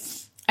 right?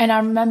 And I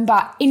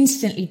remember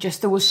instantly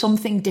just there was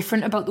something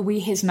different about the way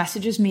his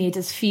messages made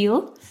us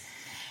feel.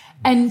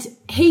 And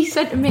he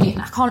said to me,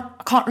 and I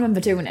can't remember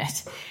doing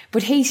it,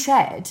 but he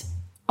said,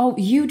 "Oh,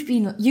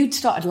 you'd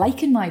started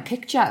liking my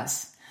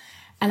pictures."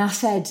 And I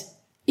said,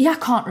 "Yeah, I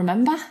can't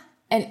remember."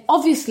 And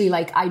obviously,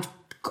 like, I'd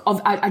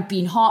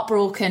been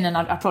heartbroken, and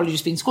I'd probably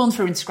just been scrolling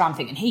through Instagram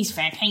thinking, he's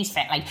fit.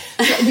 Like,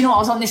 you know, I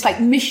was on this like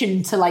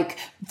mission to like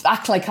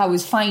act like I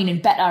was fine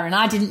and better, and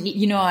I didn't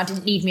need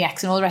my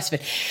ex and all the rest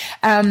of it.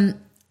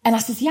 And I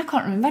says, "Yeah, I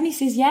can't remember." And he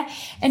says, "Yeah."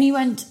 And he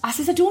went, I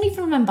says, "I don't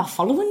even remember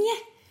following you."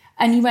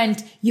 And he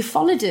went, "You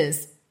followed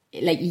us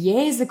like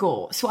years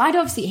ago." So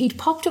he'd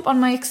popped up on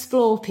my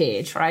Explore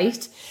page,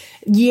 right?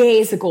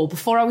 Years ago,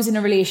 before I was in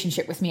a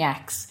relationship with my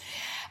ex.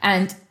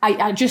 And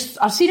I'd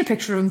seen a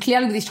picture of him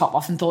clearly with his top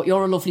off and thought,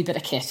 "You're a lovely bit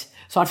of kit."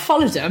 So I'd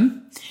followed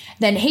him.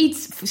 Then he'd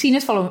seen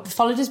us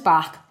followed us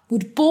back.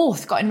 We'd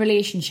both got in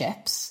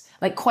relationships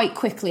like quite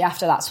quickly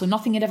after that. So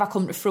nothing had ever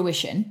come to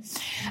fruition.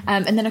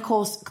 And then of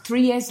course,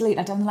 3 years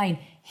later down the line,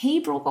 he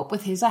broke up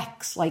with his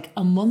ex like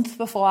a month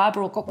before I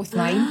broke up with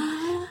mine.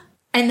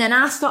 And then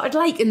I started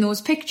liking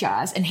those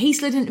pictures and he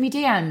slid into me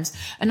DMs.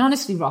 And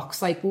honestly,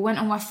 Rox, like, we went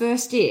on our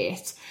first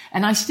date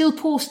and I still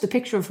post the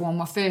picture of on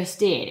our first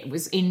date. It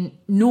was in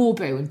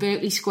Nobu in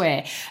Berkeley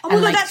Square. Oh my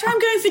God, like, that's where I'm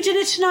going for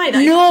dinner tonight.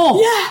 No.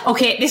 Yeah.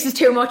 Okay, this is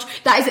too much.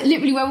 That is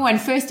literally where we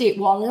went. First date,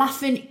 we were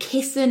laughing,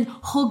 kissing,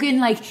 hugging,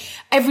 like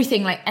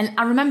everything. Like, and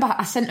I remember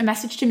I sent a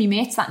message to my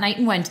mates that night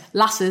and went,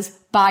 "Lasses,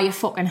 buy a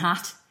fucking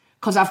hat.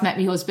 Because I've met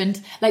my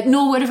husband." Like,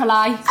 no word of a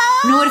lie.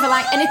 No word of a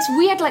lie. And it's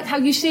weird, like how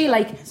you say,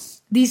 like,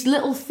 these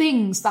little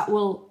things that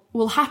will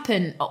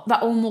happen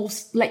that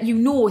almost let you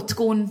know it's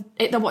going,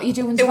 that what you're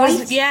doing is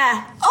right.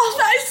 Yeah. Oh,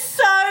 that is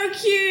so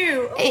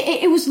cute.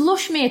 It was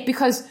lush, mate,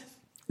 because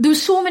there were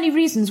so many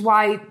reasons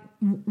why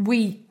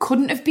we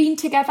couldn't have been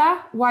together,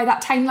 why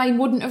that timeline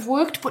wouldn't have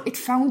worked, but it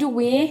found a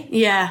way.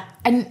 Yeah.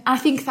 And I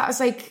think that was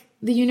like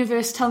the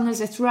universe telling us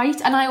it's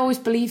right. And I always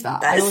believe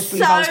that. I always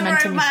believe I was meant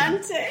to be.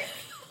 Romantic.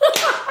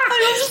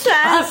 I'm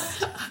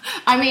obsessed.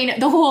 I mean,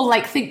 the whole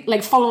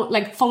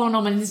following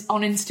on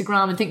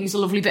Instagram and thinking he's a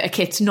lovely bit of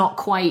kit's not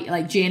quite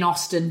like Jane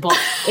Austen, but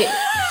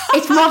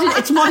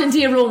it's modern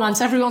day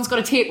romance. Everyone's got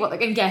to take what they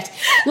can get.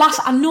 Lass,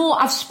 I know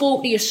I've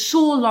spoken to you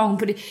so long,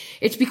 but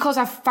it's because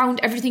I've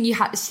found everything you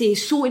had to say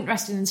so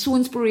interesting and so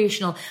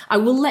inspirational. I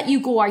will let you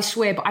go, I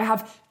swear, but I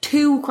have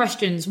 2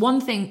 questions.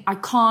 One thing I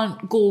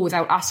can't go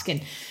without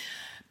asking.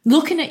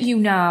 Looking at you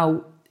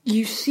now,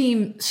 you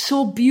seem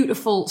so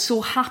beautiful,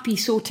 so happy,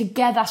 so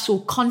together, so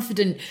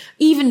confident.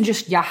 Even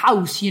just your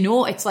house, you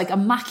know, it's like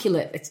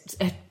immaculate.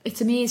 It's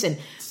amazing.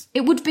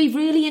 It would be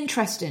really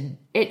interesting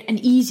and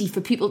easy for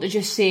people to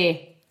just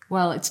say,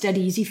 "Well, it's dead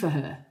easy for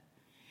her."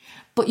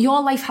 But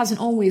your life hasn't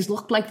always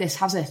looked like this,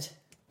 has it?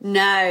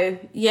 No.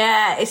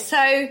 Yeah. It's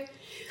so,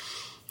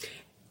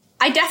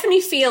 I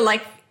definitely feel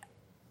like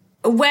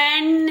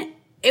when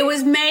it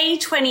was May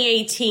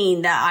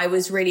 2018 that I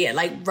was really at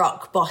like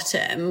rock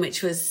bottom,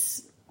 which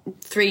was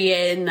 3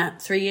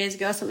 years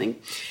ago or something.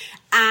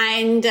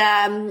 And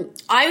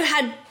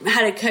I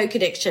had a coke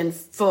addiction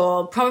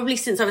for probably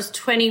since I was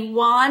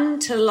 21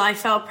 till I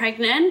fell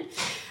pregnant.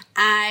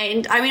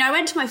 And I mean, I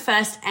went to my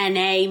first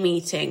NA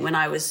meeting when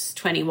I was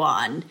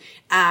 21.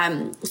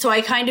 So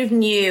I kind of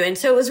knew. And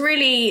so it was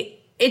really,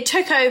 it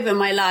took over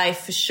my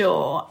life for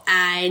sure.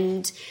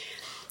 And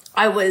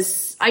I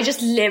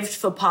just lived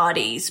for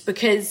parties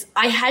because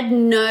I had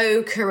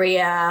no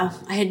career.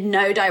 I had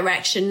no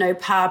direction, no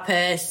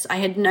purpose. I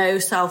had no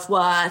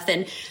self-worth.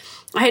 And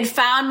I had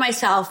found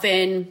myself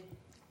in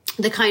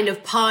the kind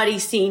of party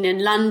scene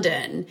in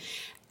London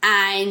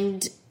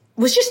and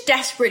was just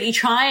desperately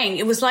trying.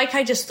 It was like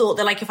I just thought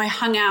that like if I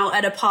hung out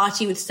at a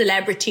party with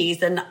celebrities,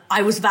 then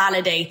I was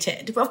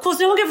validated. But of course,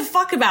 no one gave a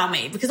fuck about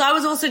me because I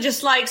was also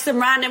just like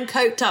some random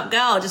coked up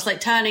girl, just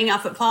like turning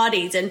up at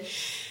parties. And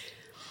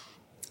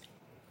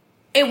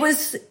it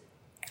was,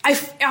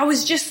 I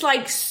was just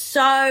like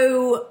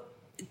so,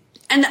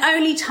 and the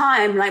only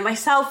time like my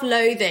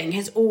self-loathing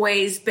has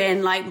always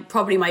been like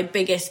probably my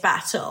biggest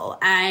battle,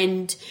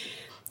 and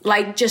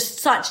like just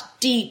such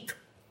deep,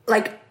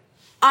 like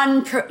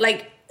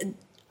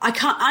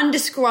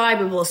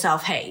undescribable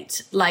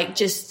self-hate, like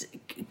just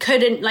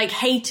couldn't, like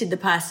hated the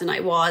person I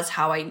was,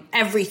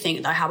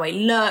 everything, like how I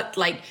looked,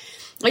 like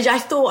I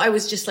thought I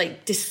was just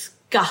like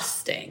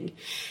disgusting.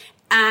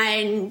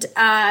 And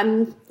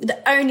the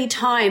only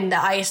time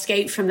that I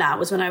escaped from that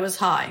was when I was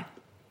high.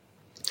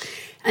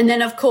 And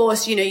then, of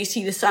course, you know, you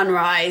see the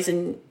sunrise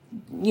and,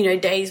 you know,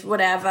 days,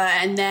 whatever,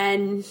 and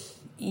then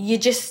you're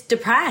just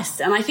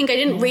depressed. And I think I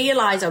didn't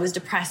realize I was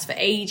depressed for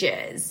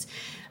ages.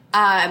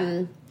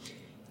 But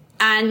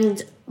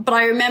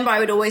I remember I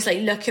would always like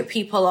look at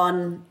people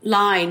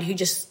online who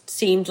just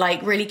seemed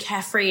like really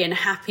carefree and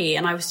happy.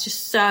 And I was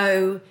just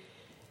so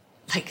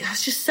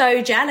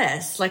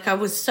jealous. Like I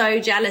was so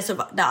jealous of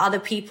that other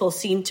people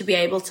seemed to be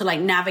able to like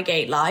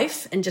navigate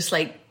life and just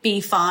like be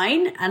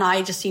fine. And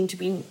I just seemed to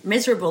be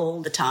miserable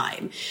all the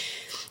time.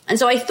 And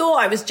so I thought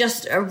I was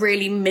just a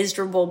really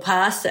miserable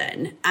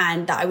person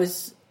and that I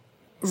was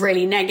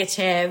really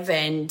negative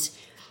and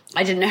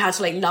I didn't know how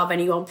to like love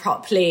anyone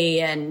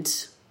properly and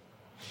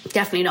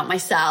definitely not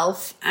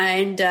myself.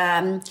 And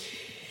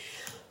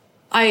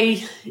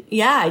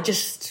I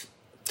just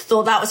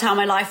thought that was how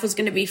my life was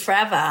going to be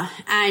forever.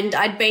 And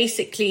I'd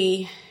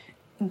basically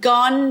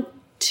gone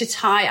to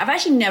Thailand. I've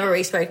actually never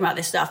really spoken about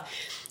this stuff,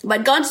 but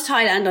I'd gone to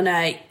Thailand on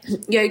a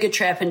yoga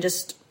trip and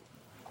just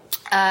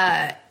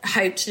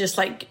hoped to just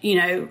like, you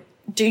know,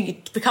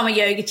 become a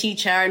yoga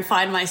teacher and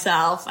find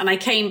myself. And I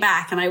came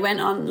back and I went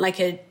on like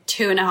a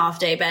 2.5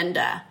 day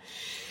bender.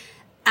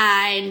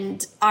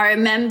 And I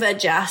remember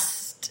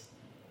just,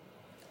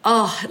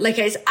 like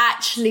it's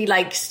actually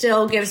like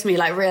still gives me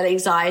like real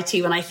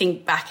anxiety when I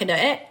think back at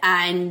it.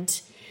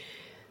 And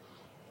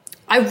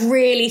I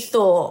really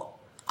thought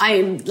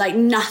I'm like,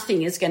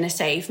 nothing is going to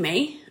save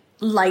me.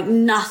 Like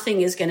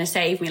nothing is going to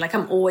save me. Like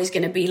I'm always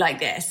going to be like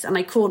this. And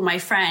I called my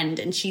friend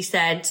and she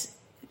said,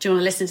 do you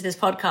want to listen to this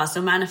podcast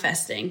on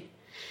manifesting?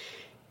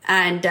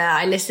 And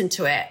I listened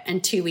to it.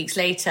 And 2 weeks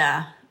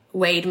later,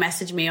 Wade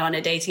messaged me on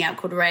a dating app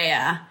called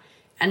Raya.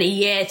 And a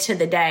year to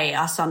the day,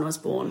 our son was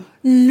born.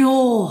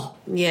 No.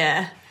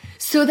 Yeah.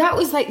 So that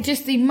was like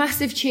just the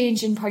massive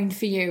changing point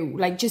for you.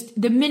 Like just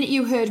the minute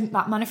you heard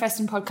that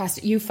manifesting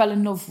podcast, you fell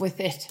in love with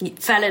it.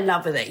 Fell in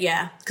love with it,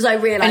 yeah. Because I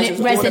realised it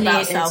was all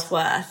about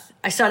self-worth.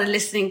 I started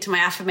listening to my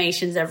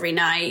affirmations every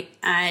night.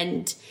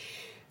 And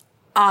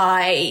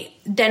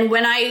then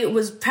when I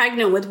was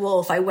pregnant with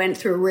Wolf, I went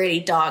through a really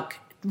dark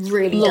time.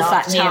 Love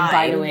that name,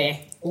 by the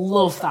way.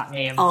 Love that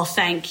name. Oh,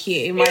 thank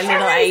you, my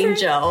little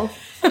angel.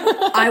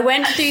 I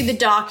went through the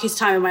darkest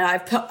time of my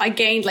life. I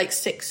gained like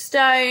 6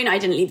 stone. I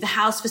didn't leave the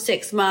house for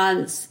 6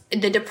 months.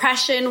 The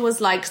depression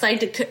was like, because I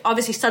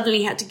obviously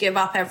suddenly had to give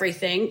up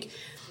everything.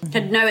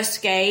 Had no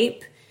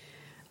escape.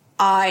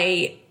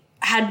 I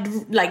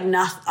had like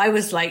nothing. I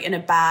was like in a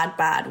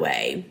bad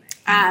way.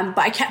 But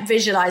I kept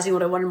visualizing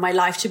what I wanted my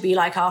life to be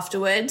like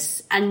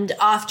afterwards. And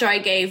after I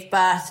gave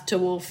birth to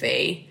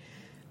Wolfie,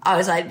 I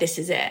was like, this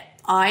is it.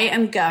 I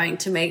am going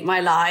to make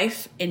my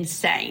life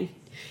insane.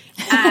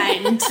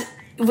 And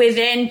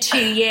within 2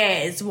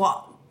 years,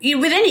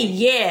 within a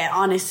year,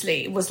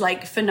 honestly, was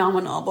like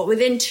phenomenal. But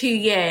within 2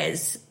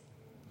 years,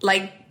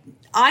 like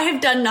I have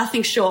done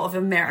nothing short of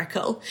a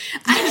miracle.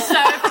 And so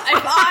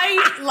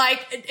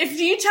if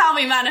you tell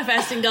me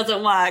manifesting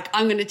doesn't work,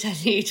 I'm going to tell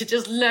you to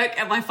just look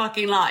at my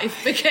fucking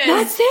life because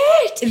that's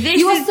it.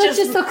 You are such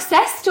a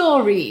success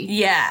story.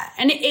 Yeah.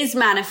 And it is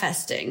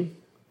manifesting.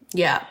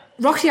 Yeah.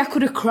 Roxy, I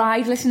could have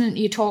cried listening to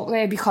you talk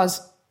there because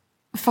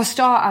for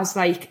starters,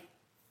 like,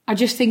 I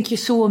just think you're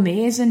so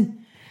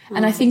amazing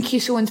and I think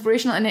you're so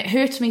inspirational and it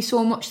hurts me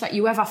so much that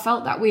you ever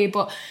felt that way.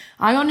 But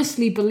I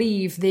honestly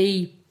believe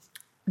the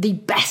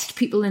best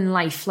people in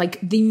life, like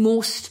the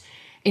most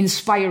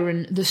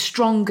inspiring, the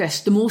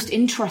strongest, the most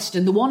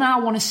interesting, the one I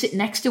want to sit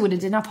next to at a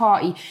dinner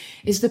party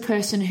is the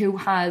person who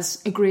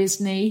has a grazed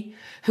knee,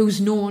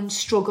 who's known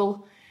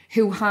struggle,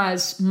 who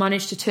has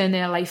managed to turn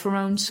their life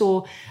around.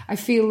 So I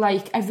feel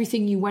like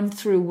everything you went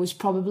through was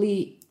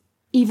probably,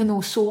 even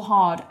though so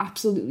hard,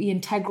 absolutely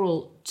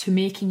integral to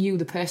making you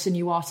the person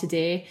you are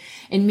today,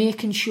 and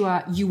making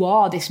sure you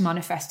are this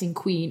manifesting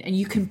queen and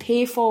you can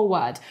pay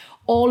forward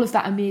all of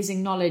that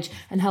amazing knowledge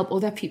and help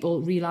other people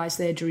realise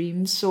their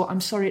dreams. So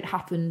I'm sorry it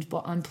happened,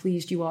 but I'm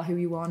pleased you are who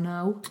you are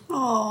now.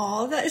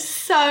 Oh, that is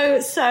so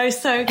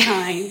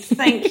kind.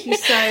 Thank you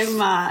so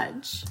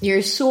much.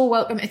 You're so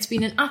welcome. It's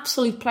been an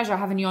absolute pleasure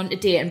having you on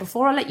today. And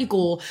before I let you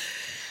go,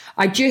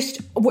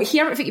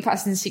 here at Vicky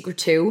Pattison Secret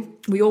 2,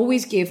 we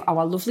always give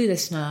our lovely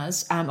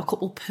listeners a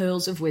couple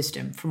pearls of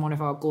wisdom from one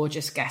of our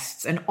gorgeous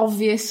guests. And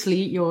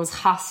obviously yours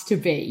has to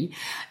be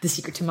the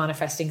secret to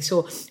manifesting.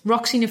 So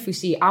Roxy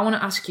Nafousi, I want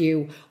to ask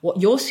you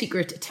what your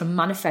secret to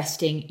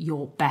manifesting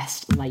your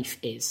best life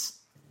is.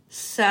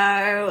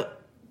 So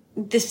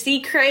the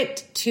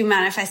secret to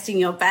manifesting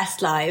your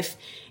best life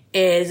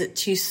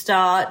is to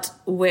start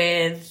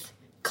with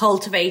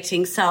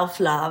cultivating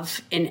self-love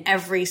in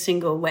every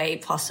single way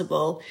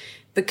possible,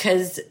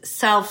 because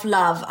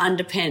self-love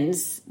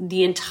underpins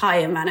the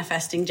entire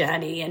manifesting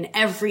journey and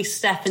every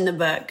step in the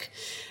book.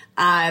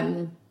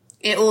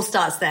 It all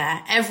starts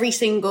there. Every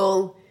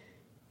single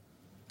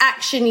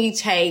action you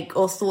take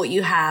or thought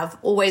you have,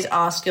 always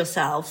ask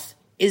yourself,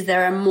 is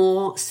there a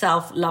more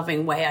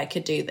self-loving way I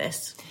could do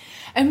this?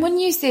 And when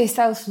you say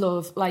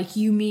self-love, like,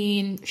 you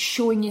mean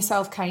showing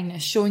yourself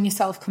kindness, showing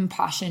yourself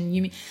compassion.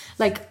 You mean,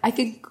 like, I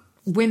think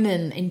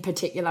women in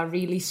particular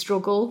really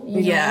struggle,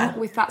 you know,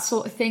 with that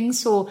sort of thing.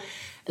 So,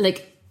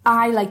 like,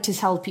 I like to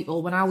tell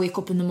people when I wake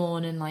up in the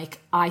morning, like,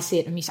 I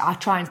say to myself, I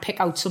try and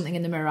pick out something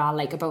in the mirror I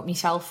like about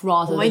myself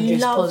rather than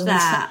just pulling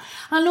that.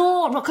 I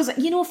know, because,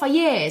 you know, for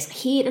years I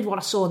hated what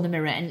I saw in the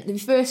mirror, and the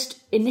first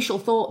initial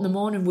thought in the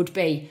morning would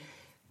be,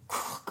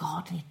 oh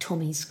God, my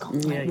tummy's got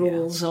like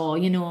rolls, or,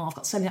 you know, I've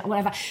got something,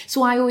 whatever.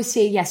 So I always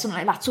say, something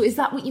like that. So is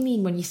that what you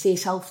mean when you say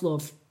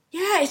self-love?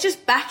 Yeah, it's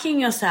just backing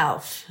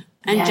yourself.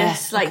 And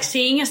just like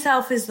seeing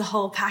yourself as the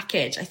whole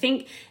package. I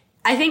think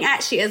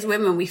actually as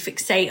women, we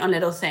fixate on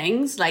little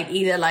things, like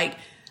either like,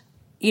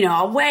 you know,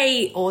 our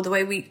weight or the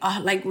way we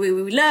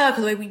look or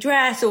the way we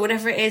dress or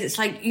whatever it is. It's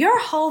like, you're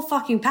a whole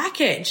fucking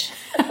package.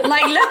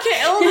 Like, look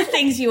at all the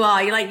things you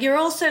are. You're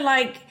also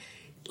like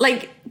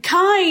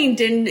kind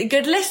and a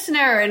good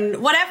listener and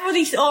whatever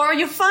these, or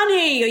you're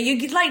funny, or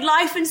you like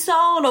life and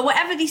soul, or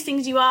whatever these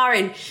things you are.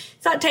 And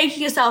start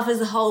taking yourself as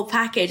a whole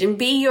package and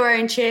be your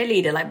own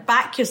cheerleader, like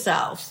back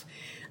yourself.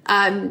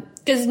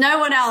 Because no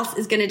one else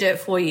is going to do it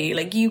for you.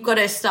 Like, you've got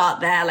to start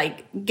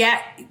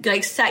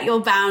there, set your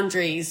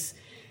boundaries,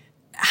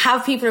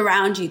 have people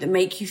around you that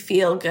make you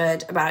feel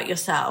good about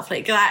yourself.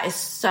 Like, that is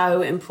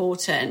so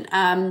important.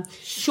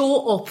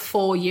 Show up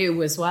for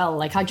you as well.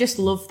 Like, I just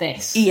love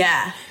this.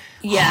 Yeah.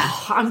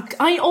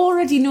 I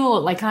already know,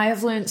 like, I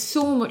have learned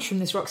so much from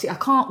this, Roxy. I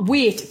can't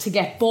wait to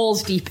get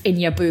balls deep in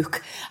your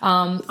book.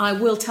 I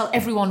will tell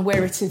everyone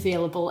where it's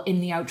available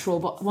in the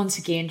outro, but once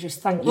again,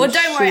 just thank you. Well,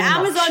 don't worry,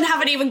 Amazon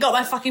haven't even got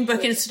my fucking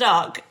book in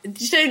stock.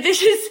 So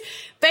this is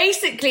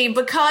basically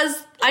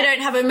because I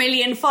don't have 1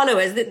 million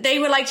followers. They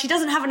were like, she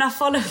doesn't have enough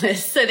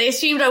followers, so they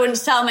assumed I wouldn't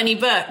sell many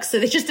books, so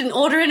they just didn't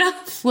order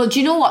enough. Well, do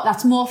you know what?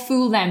 That's more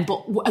fool them,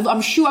 but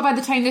I'm sure by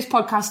the time this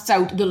podcast's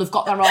out, they'll have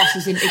got their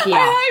asses into gear.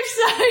 I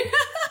hope so.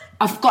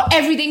 I've got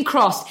everything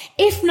crossed.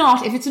 If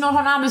it's not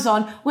on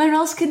Amazon, where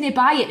else can they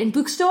buy it? In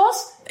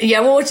bookstores?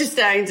 Yeah,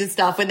 Waterstones and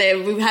stuff.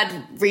 We've had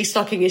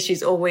restocking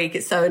issues all week.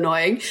 It's so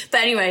annoying.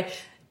 But anyway,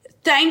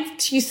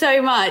 thank you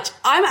so much.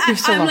 I'm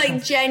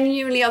like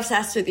genuinely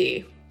obsessed with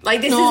you.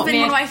 Like, this has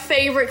been one of my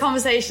favourite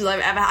conversations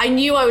I've ever had. I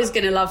knew I was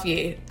going to love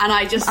you, and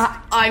I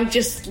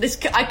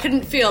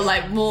couldn't feel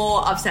like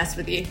more obsessed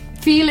with you.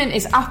 Feeling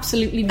is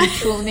absolutely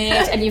mutual,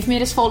 mate, and you've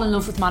made us fall in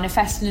love with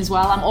manifesting as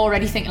well. I'm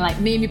already thinking, like,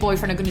 me and my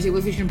boyfriend are going to do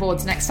a vision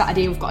boards next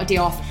Saturday. We've got a day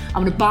off.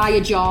 I'm going to buy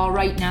a jar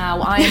right now.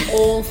 I am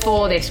all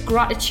for this.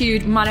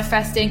 Gratitude,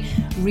 manifesting,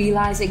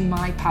 realising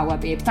my power,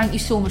 babe. Thank you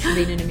so much for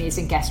being an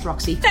amazing guest,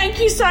 Roxy.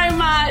 Thank you so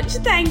much.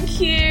 Thank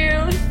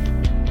you.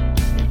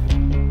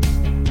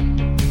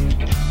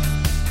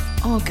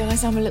 Oh,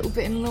 guys, I'm a little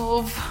bit in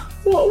love.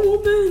 What a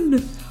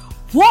woman.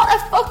 What a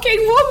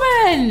fucking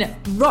woman!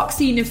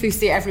 Roxy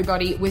Nafousi,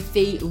 everybody, with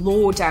the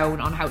lowdown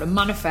on how to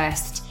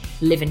manifest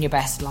living your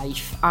best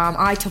life.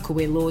 I took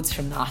away loads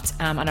from that,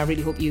 and I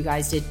really hope you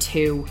guys did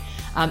too.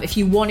 If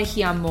you want to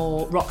hear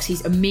more,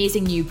 Roxy's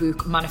amazing new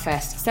book,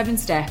 Manifest 7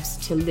 Steps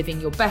to Living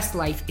Your Best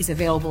Life, is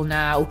available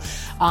now.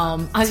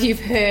 As you've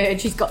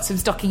heard, she's got some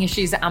stocking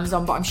issues at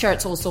Amazon, but I'm sure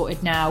it's all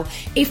sorted now.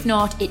 If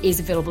not, it is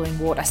available in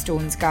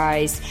Waterstones,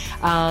 guys.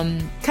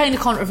 Kind of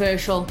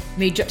controversial,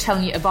 me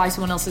telling you to buy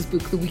someone else's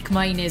book the week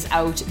mine is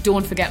out.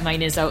 Don't forget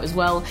mine is out as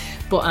well.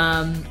 But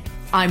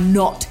I'm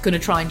not going to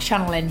try and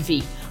channel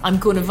envy I'm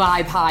going to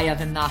vibe higher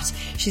than that.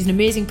 She's an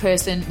amazing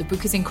person. The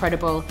book is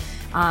incredible.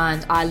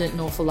 And I learned an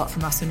awful lot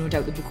from her, so no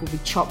doubt the book will be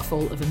chock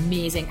full of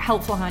amazing,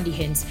 helpful, handy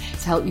hints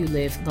to help you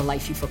live the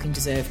life you fucking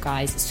deserve,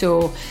 guys.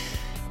 So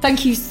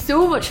thank you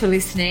so much for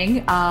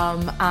listening.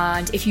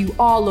 And if you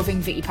are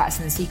loving Vicky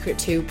Pattison The Secret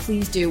too,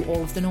 please do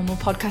all of the normal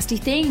podcasty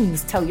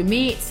things. Tell your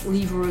mates,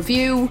 leave a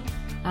review.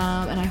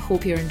 And I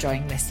hope you're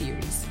enjoying this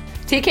series.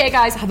 Take care,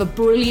 guys. Have a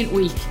brilliant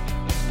week.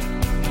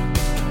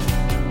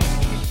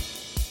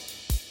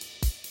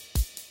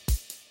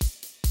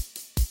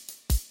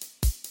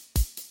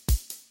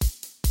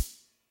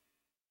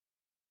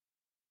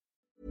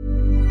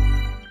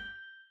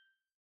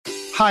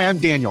 Hi, I'm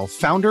Daniel,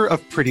 founder of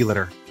Pretty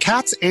Litter.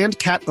 Cats and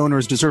cat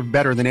owners deserve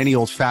better than any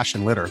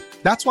old-fashioned litter.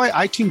 That's why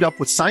I teamed up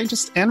with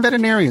scientists and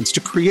veterinarians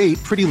to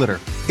create Pretty Litter.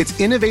 Its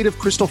innovative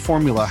crystal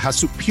formula has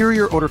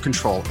superior odor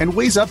control and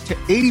weighs up to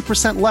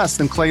 80% less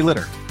than clay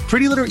litter.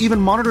 Pretty Litter even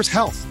monitors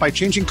health by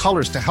changing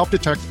colors to help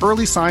detect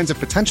early signs of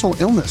potential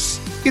illness.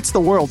 It's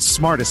the world's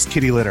smartest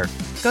kitty litter.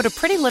 Go to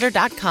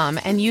prettylitter.com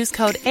and use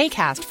code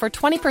ACAST for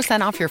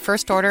 20% off your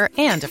first order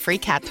and a free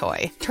cat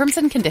toy. Terms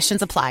and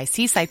conditions apply.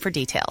 See site for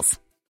details.